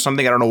resumes or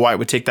something. I don't know why it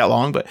would take that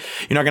long, but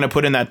you're not going to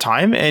put in that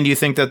time. And you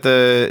think that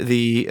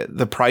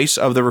the price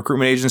of the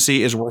recruitment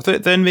agency is worth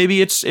it, then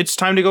maybe it's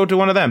time to go to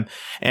one of them.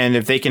 And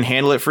if they can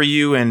handle it for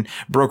you and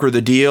broker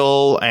the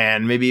deal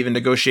and maybe even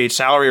negotiate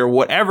salary or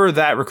whatever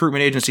that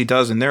recruitment agency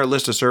does in their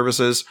list of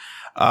services,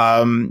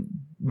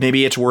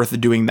 maybe it's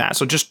worth doing that.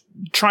 So just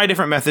try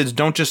different methods.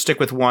 Don't just stick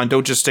with one.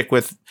 Don't just stick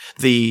with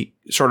the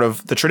sort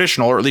of the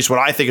traditional, or at least what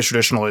I think is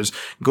traditional, is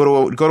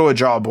go to a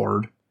job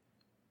board,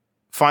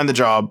 find the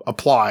job,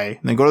 apply, and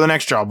then go to the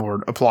next job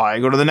board, apply,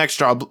 go to the next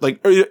job,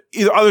 like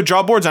either other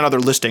job boards and other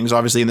listings,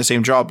 obviously in the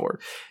same job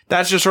board.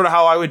 That's just sort of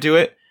how I would do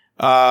it.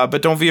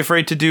 But don't be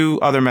afraid to do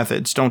other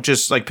methods. Don't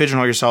just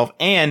pigeonhole yourself.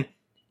 And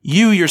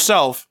you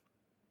yourself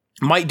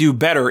might do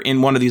better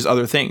in one of these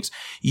other things.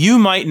 You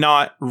might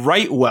not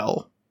write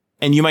well,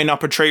 and you might not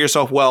portray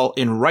yourself well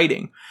in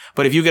writing.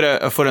 But if you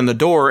get a foot in the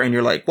door and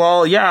you're like,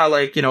 well, yeah,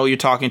 you're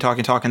talking,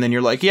 and then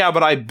you're like, yeah,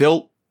 but I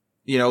built,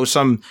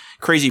 some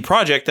crazy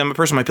project, then the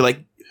person might be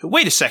like,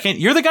 wait a second,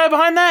 you're the guy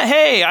behind that?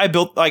 Hey,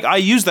 I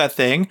used that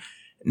thing.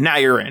 Now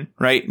you're in,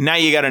 right? Now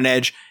you got an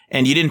edge,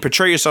 and you didn't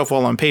portray yourself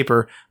well on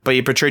paper, but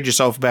you portrayed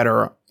yourself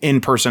better in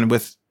person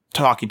with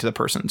talking to the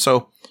person.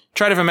 So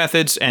try different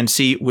methods and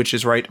see which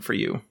is right for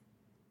you.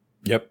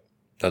 Yep.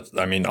 All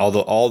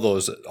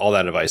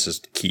that advice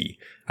is key.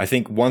 I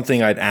think one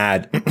thing I'd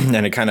add,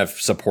 and it kind of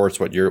supports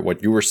what you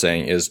were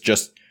saying, is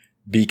just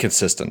be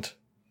consistent.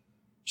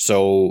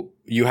 So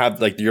you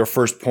have your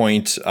first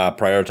point,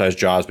 prioritize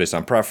jobs based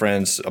on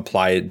preference,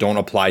 don't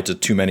apply to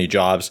too many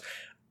jobs.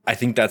 I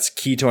think that's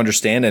key to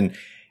understand. And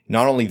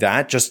not only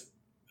that, just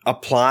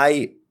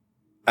apply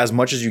as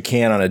much as you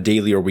can on a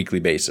daily or weekly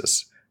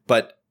basis,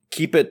 but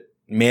keep it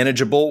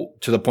manageable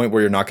to the point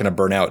where you're not going to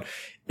burn out.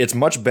 It's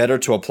much better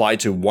to apply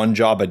to one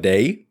job a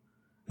day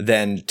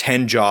than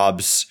 10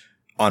 jobs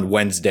on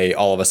Wednesday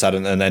all of a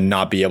sudden, and then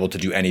not be able to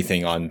do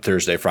anything on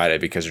Thursday, Friday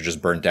because you're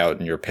just burnt out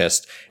and you're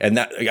pissed. And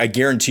that, I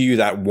guarantee you,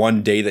 that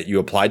one day that you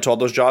applied to all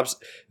those jobs,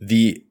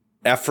 the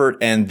effort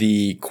and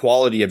the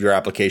quality of your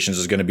applications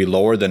is going to be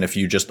lower than if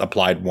you just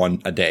applied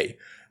one a day,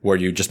 where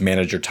you just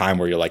manage your time,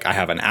 where you're like, I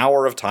have an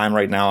hour of time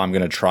right now. I'm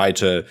going to try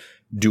to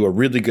do a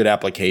really good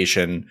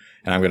application,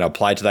 and I'm going to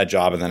apply to that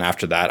job. And then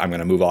after that, I'm going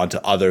to move on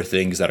to other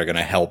things that are going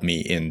to help me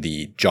in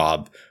the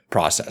job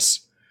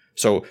process.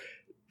 So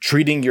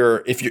treating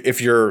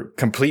if you're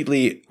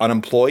completely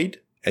unemployed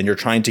and you're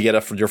trying to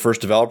get your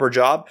first developer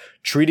job,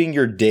 treating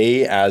your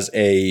day as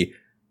a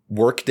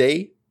work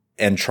day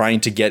and trying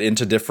to get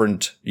into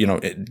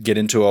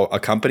a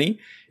company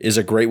is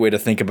a great way to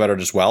think about it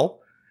as well.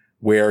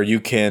 Where you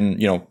can,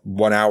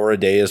 1 hour a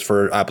day is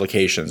for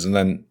applications, and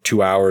then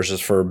 2 hours is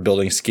for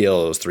building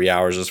skills, 3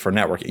 hours is for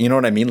networking. You know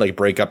what I mean?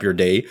 Break up your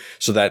day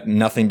so that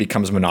nothing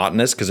becomes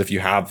monotonous. Because if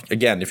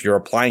you're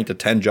applying to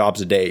 10 jobs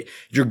a day,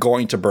 you're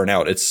going to burn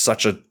out. It's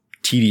such a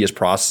tedious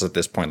process at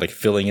this point.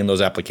 Filling in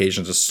those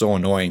applications is so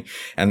annoying.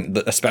 And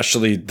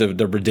especially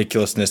the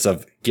ridiculousness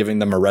of giving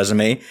them a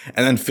resume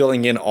and then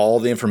filling in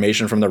all the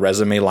information from the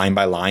resume line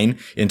by line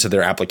into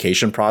their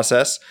application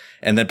process.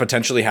 And then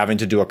potentially having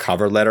to do a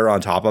cover letter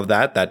on top of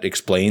that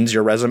explains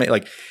your resume.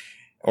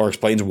 or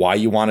explains why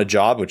you want a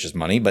job, which is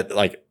money. But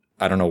like,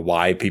 I don't know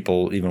why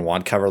people even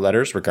want cover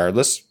letters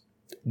regardless.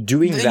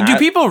 Doing that. Do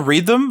people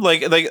read them?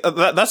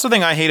 That's the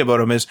thing I hate about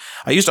them is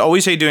I used to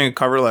always hate doing a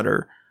cover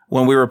letter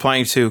when we were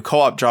applying to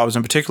co-op jobs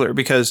in particular,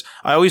 because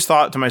I always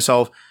thought to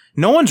myself,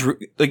 no one's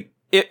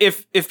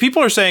if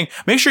people are saying,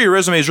 make sure your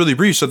resume is really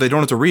brief so they don't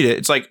have to read it.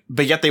 It's like,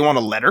 but yet they want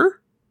a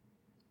letter.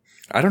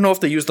 I don't know if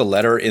they use the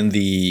letter in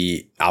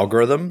the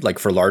algorithm, like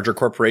for larger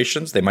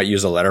corporations, they might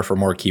use a letter for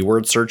more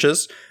keyword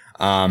searches.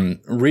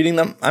 Reading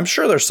them, I'm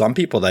sure there's some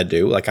people that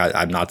do. Like,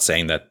 I'm not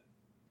saying that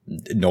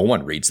no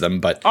one reads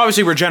them, but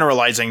obviously we're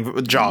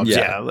generalizing jobs.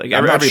 Yeah. Like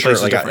every place sure,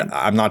 is like, different.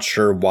 I'm not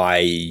sure why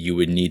you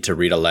would need to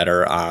read a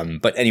letter.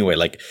 But anyway,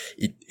 like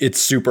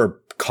it's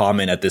super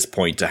common at this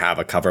point to have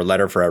a cover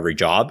letter for every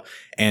job.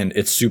 And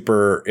it's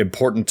super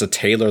important to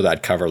tailor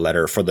that cover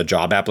letter for the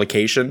job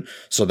application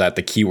so that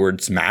the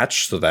keywords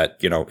match, so that,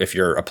 you know, if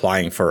you're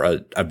applying for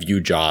a Vue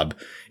job,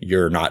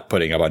 you're not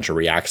putting a bunch of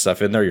React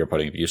stuff in there, you're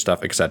putting Vue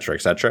stuff, et cetera,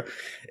 et cetera.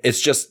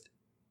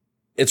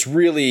 It's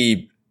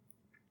really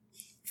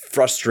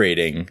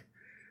frustrating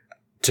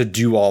to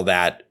do all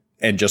that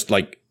and just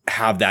like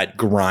have that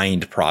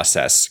grind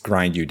process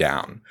grind you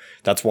down.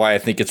 That's why I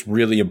think it's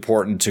really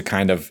important to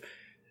kind of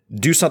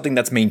do something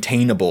that's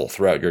maintainable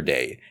throughout your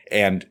day.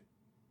 And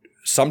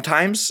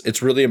sometimes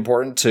it's really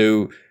important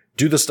to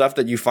do the stuff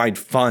that you find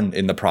fun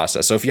in the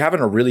process. So if you're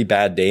having a really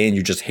bad day and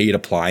you just hate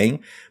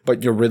applying,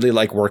 but you're really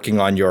like working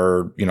on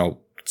your, you know,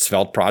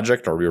 Svelte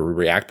project or your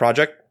React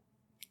project,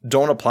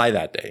 don't apply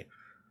that day.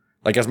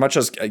 Like, as much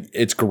as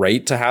it's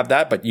great to have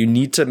that, but you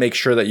need to make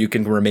sure that you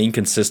can remain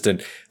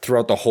consistent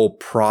throughout the whole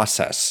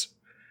process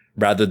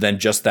rather than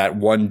just that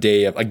one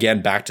day of,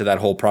 again, back to that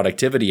whole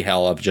productivity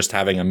hell of just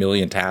having a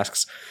million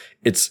tasks.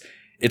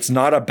 It's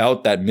not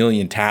about that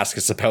million tasks.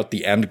 It's about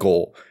the end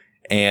goal.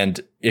 And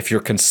if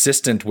you're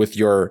consistent with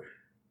your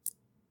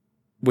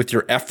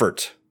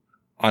effort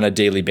on a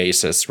daily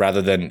basis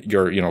rather than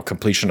your, you know,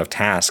 completion of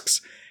tasks,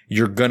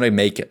 you're going to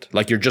make it.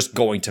 Like, you're just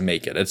going to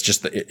make it. It's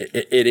just,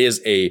 it is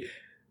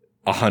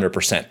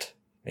 100%,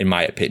 in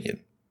my opinion.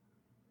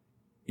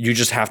 You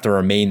just have to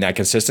remain that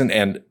consistent,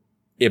 and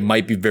it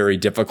might be very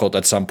difficult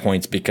at some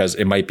points because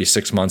it might be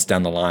 6 months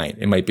down the line.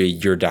 It might be a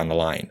year down the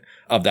line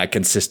of that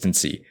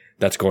consistency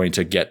that's going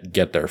to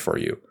get there for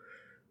you.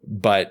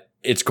 But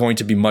it's going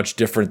to be much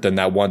different than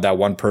that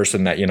one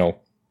person that, you know,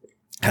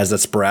 has that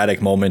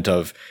sporadic moment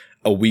of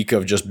a week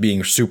of just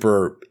being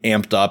super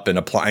amped up and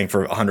applying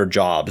for 100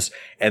 jobs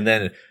and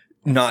then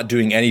not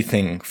doing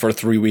anything for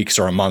 3 weeks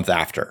or a month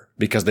after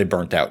because they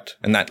burnt out.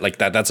 And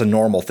that's a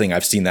normal thing.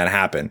 I've seen that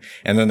happen.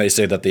 And then they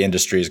say that the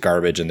industry is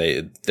garbage and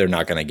they're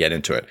not going to get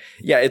into it.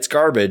 Yeah, it's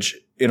garbage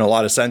in a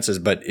lot of senses,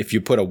 but if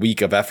you put a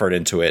week of effort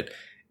into it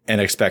and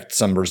expect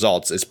some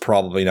results, it's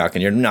probably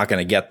you're not going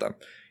to get them.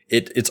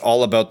 It's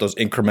all about those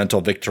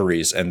incremental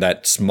victories and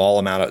that small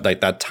amount of,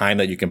 like, that time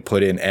that you can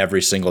put in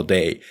every single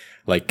day.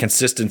 Like,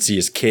 consistency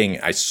is king.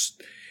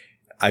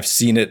 I've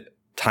seen it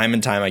time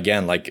and time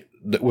again, like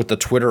with the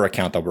Twitter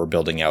account that we're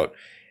building out,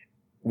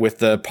 with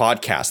the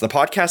podcast. The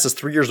podcast is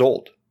 3 years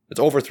old. It's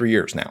over 3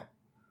 years now.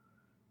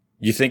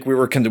 You think we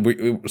were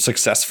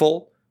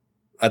successful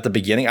at the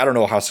beginning? I don't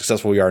know how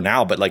successful we are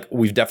now, but like,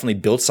 we've definitely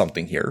built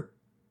something here,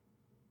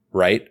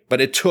 right? But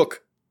it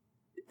took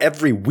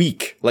every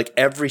week, like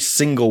every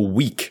single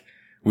week,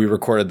 we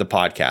recorded the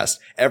podcast.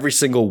 Every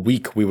single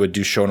week we would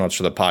do show notes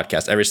for the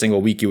podcast. Every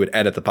single week you would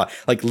edit the pod.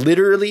 Like,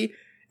 literally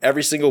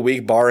every single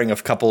week, barring a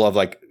couple of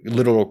like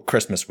little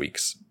Christmas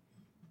weeks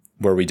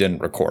where we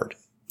didn't record.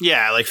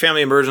 Yeah, like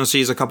family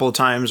emergencies a couple of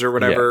times or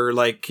whatever. Yeah.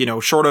 Like, you know,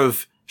 short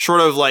of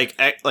like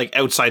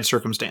outside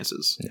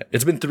circumstances. Yeah.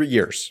 It's been 3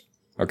 years.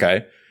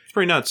 Okay, it's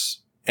pretty nuts.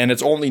 And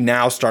it's only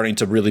now starting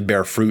to really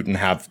bear fruit and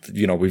have,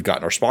 you know, we've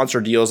gotten our sponsor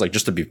deals. Like,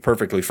 just to be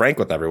perfectly frank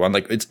with everyone,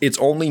 like it's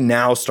only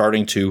now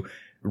starting to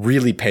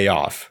really pay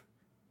off.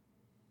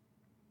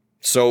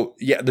 So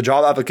yeah, the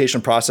job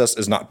application process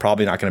is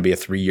probably not going to be a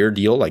 3-year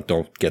deal. Like,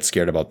 don't get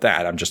scared about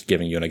that. I'm just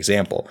giving you an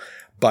example,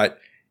 but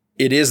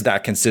it is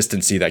that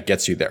consistency that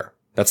gets you there.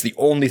 That's the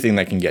only thing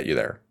that can get you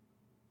there.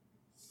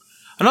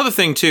 Another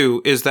thing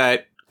too is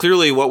that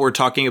clearly what we're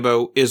talking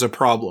about is a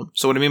problem.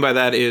 So what I mean by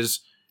that is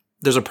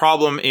there's a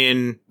problem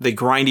in the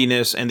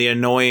grindiness and the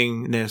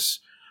annoyingness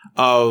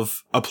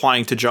of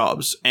applying to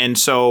jobs. And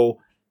so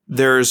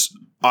there's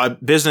a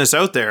business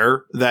out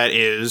there that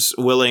is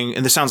willing,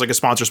 and this sounds like a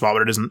sponsor spot,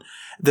 but it isn't.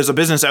 There's a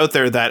business out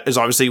there that is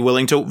obviously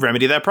willing to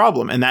remedy that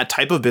problem. And that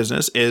type of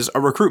business is a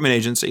recruitment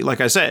agency.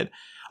 Like I said,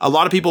 a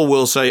lot of people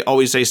will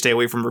always say, stay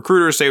away from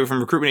recruiters, stay away from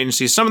recruitment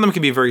agencies. Some of them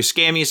can be very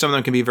scammy. Some of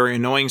them can be very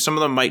annoying. Some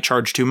of them might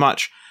charge too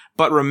much.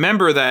 But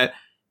remember that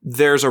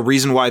there's a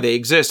reason why they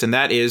exist. And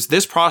that is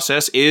this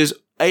process is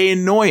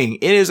annoying.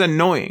 It is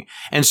annoying.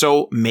 And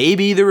so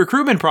maybe the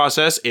recruitment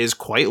process is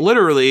quite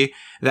literally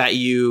that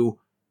you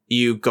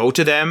go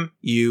to them,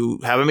 you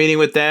have a meeting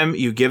with them,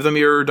 you give them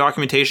your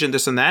documentation,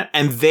 this and that,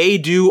 and they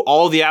do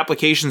all the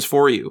applications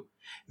for you.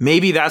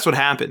 Maybe that's what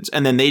happens.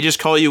 And then they just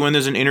call you when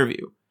there's an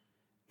interview.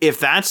 if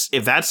that's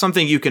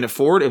something you can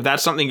afford, if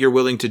that's something you're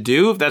willing to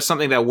do, if that's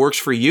something that works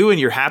for you and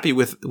you're happy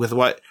with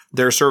what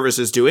their service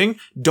is doing,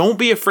 don't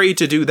be afraid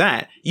to do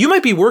that. You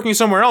might be working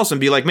somewhere else and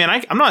be like, man,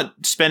 I'm not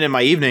spending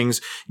my evenings,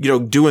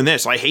 doing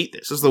this. I hate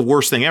this. This is the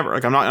worst thing ever.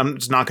 Like, I'm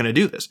just not going to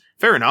do this.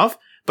 Fair enough.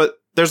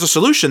 But there's a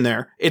solution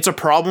there. It's a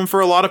problem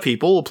for a lot of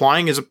people.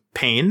 Applying is a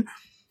pain.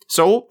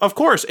 So, of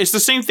course, it's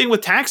the same thing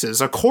with taxes.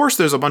 Of course,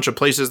 there's a bunch of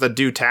places that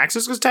do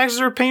taxes because taxes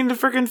are a pain to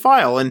freaking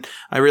file. And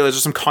I realize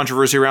there's some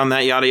controversy around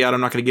that, yada, yada. I'm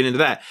not going to get into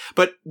that.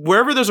 But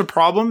wherever there's a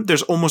problem,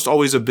 there's almost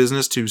always a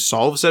business to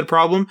solve said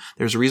problem.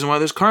 There's a reason why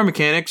there's car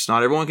mechanics.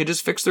 Not everyone can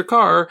just fix their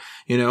car.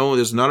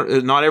 There's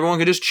not everyone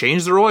can just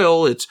change their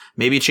oil. It's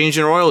maybe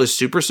changing oil is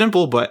super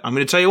simple, but I'm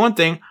going to tell you one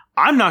thing.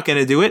 I'm not going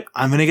to do it.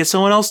 I'm going to get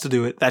someone else to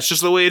do it. That's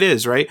just the way it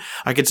is, right?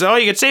 I could say,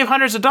 you could save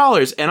hundreds of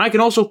dollars, and I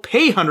can also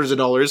pay hundreds of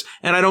dollars,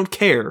 and I don't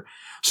care.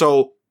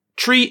 So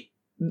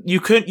you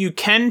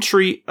can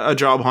treat a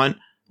job hunt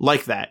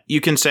like that.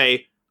 You can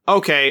say,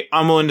 okay,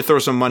 I'm willing to throw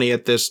some money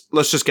at this.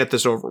 Let's just get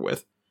this over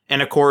with.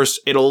 And of course,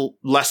 it'll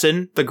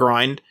lessen the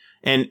grind,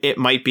 and it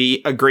might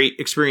be a great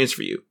experience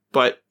for you.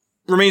 But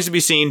remains to be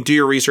seen. Do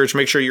your research.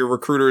 Make sure your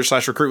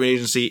recruiter/recruitment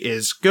agency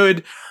is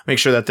good. Make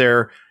sure that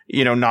they're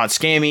not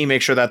scammy.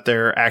 Make sure that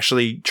they're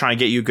actually trying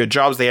to get you good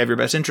jobs. They have your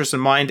best interests in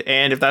mind.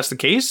 And if that's the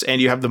case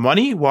and you have the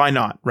money, why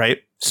not? Right?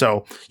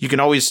 So you can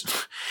almost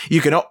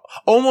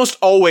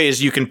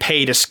always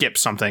pay to skip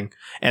something.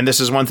 And this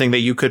is one thing that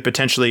you could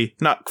potentially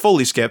not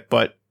fully skip,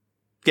 but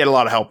get a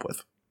lot of help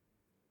with.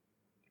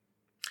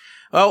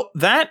 Well,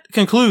 that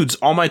concludes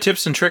all my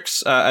tips and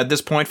tricks at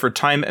this point for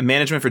time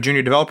management for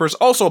junior developers.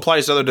 Also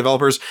applies to other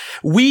developers.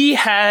 We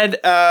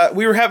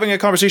were having a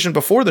conversation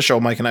before the show,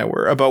 Mike and I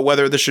were, about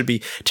whether this should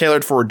be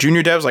tailored for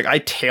junior devs. Like, I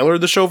tailored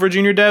the show for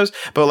junior devs,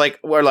 but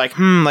we're like,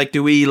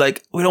 we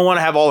don't want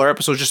to have all our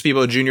episodes just be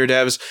about junior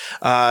devs.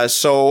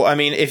 So, I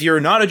mean, if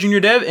you're not a junior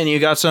dev and you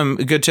got some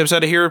good tips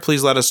out of here,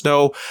 please let us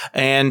know.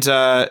 And,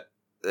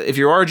 if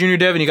you are a junior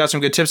dev and you got some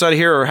good tips out of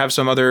here or have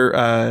some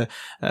other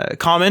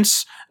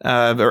comments,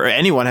 or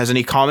anyone has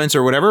any comments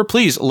or whatever,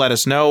 please let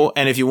us know.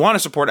 And if you want to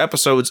support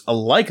episodes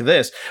like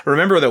this,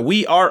 remember that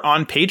we are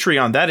on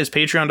Patreon. That is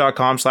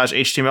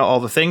patreon.com/HTML all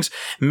the things.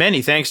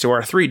 Many thanks to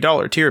our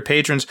 $3 tier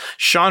patrons.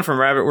 Sean from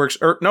Rabbitworks.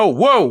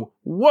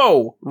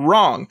 Whoa,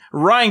 wrong.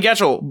 Ryan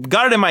Getchell,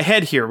 got it in my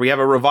head here. We have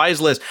a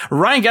revised list.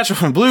 Ryan Getchell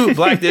from Blue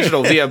Black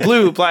Digital via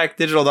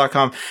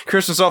blueblackdigital.com.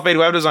 Kristen Selfmade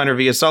Web Designer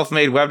via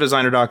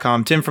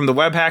selfmadewebdesigner.com. Tim from The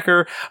Web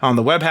Hacker on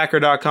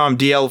thewebhacker.com.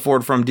 DL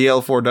Ford from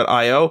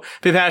dlford.io.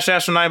 Pip Hash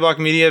from 9block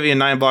Media via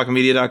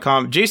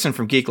 9blockmedia.com. Jason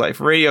from Geek Life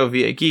Radio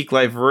via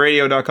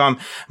geekliferadio.com.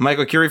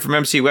 Michael Curie from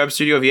MC Web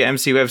Studio via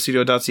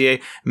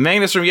mcwebstudio.ca.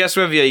 Magnus from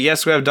YesWeb via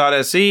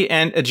yesweb.se.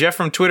 And Jeff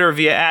from Twitter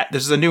via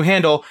this is a new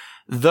handle,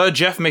 the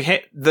Jeff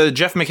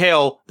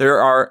McHale. There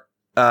are,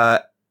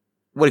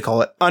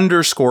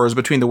 underscores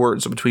between the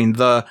words, so between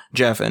the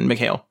Jeff and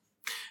McHale.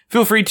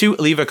 Feel free to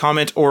leave a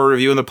comment or a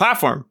review on the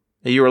platform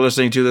that you are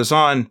listening to this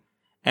on,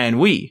 and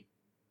we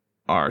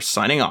are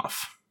signing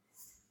off.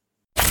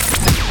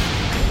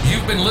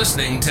 You've been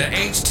listening to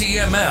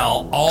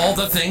HTML All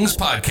the Things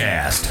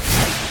Podcast.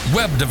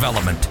 Web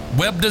development,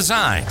 web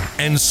design,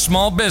 and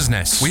small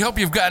business. We hope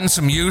you've gotten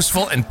some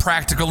useful and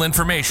practical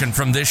information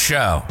from this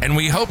show. And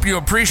we hope you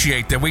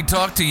appreciate that we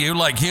talk to you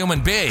like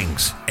human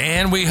beings.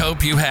 And we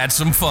hope you had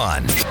some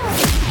fun.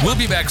 We'll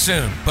be back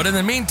soon. But in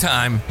the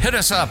meantime, hit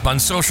us up on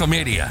social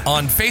media.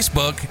 On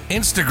Facebook,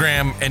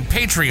 Instagram, and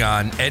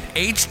Patreon at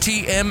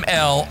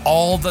HTML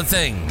All the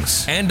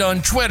Things. And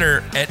on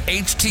Twitter at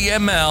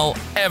HTML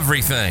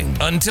Everything.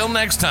 Until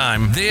next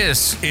time,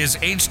 this is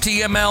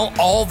HTML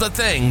All the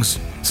Things,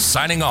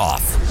 signing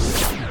off.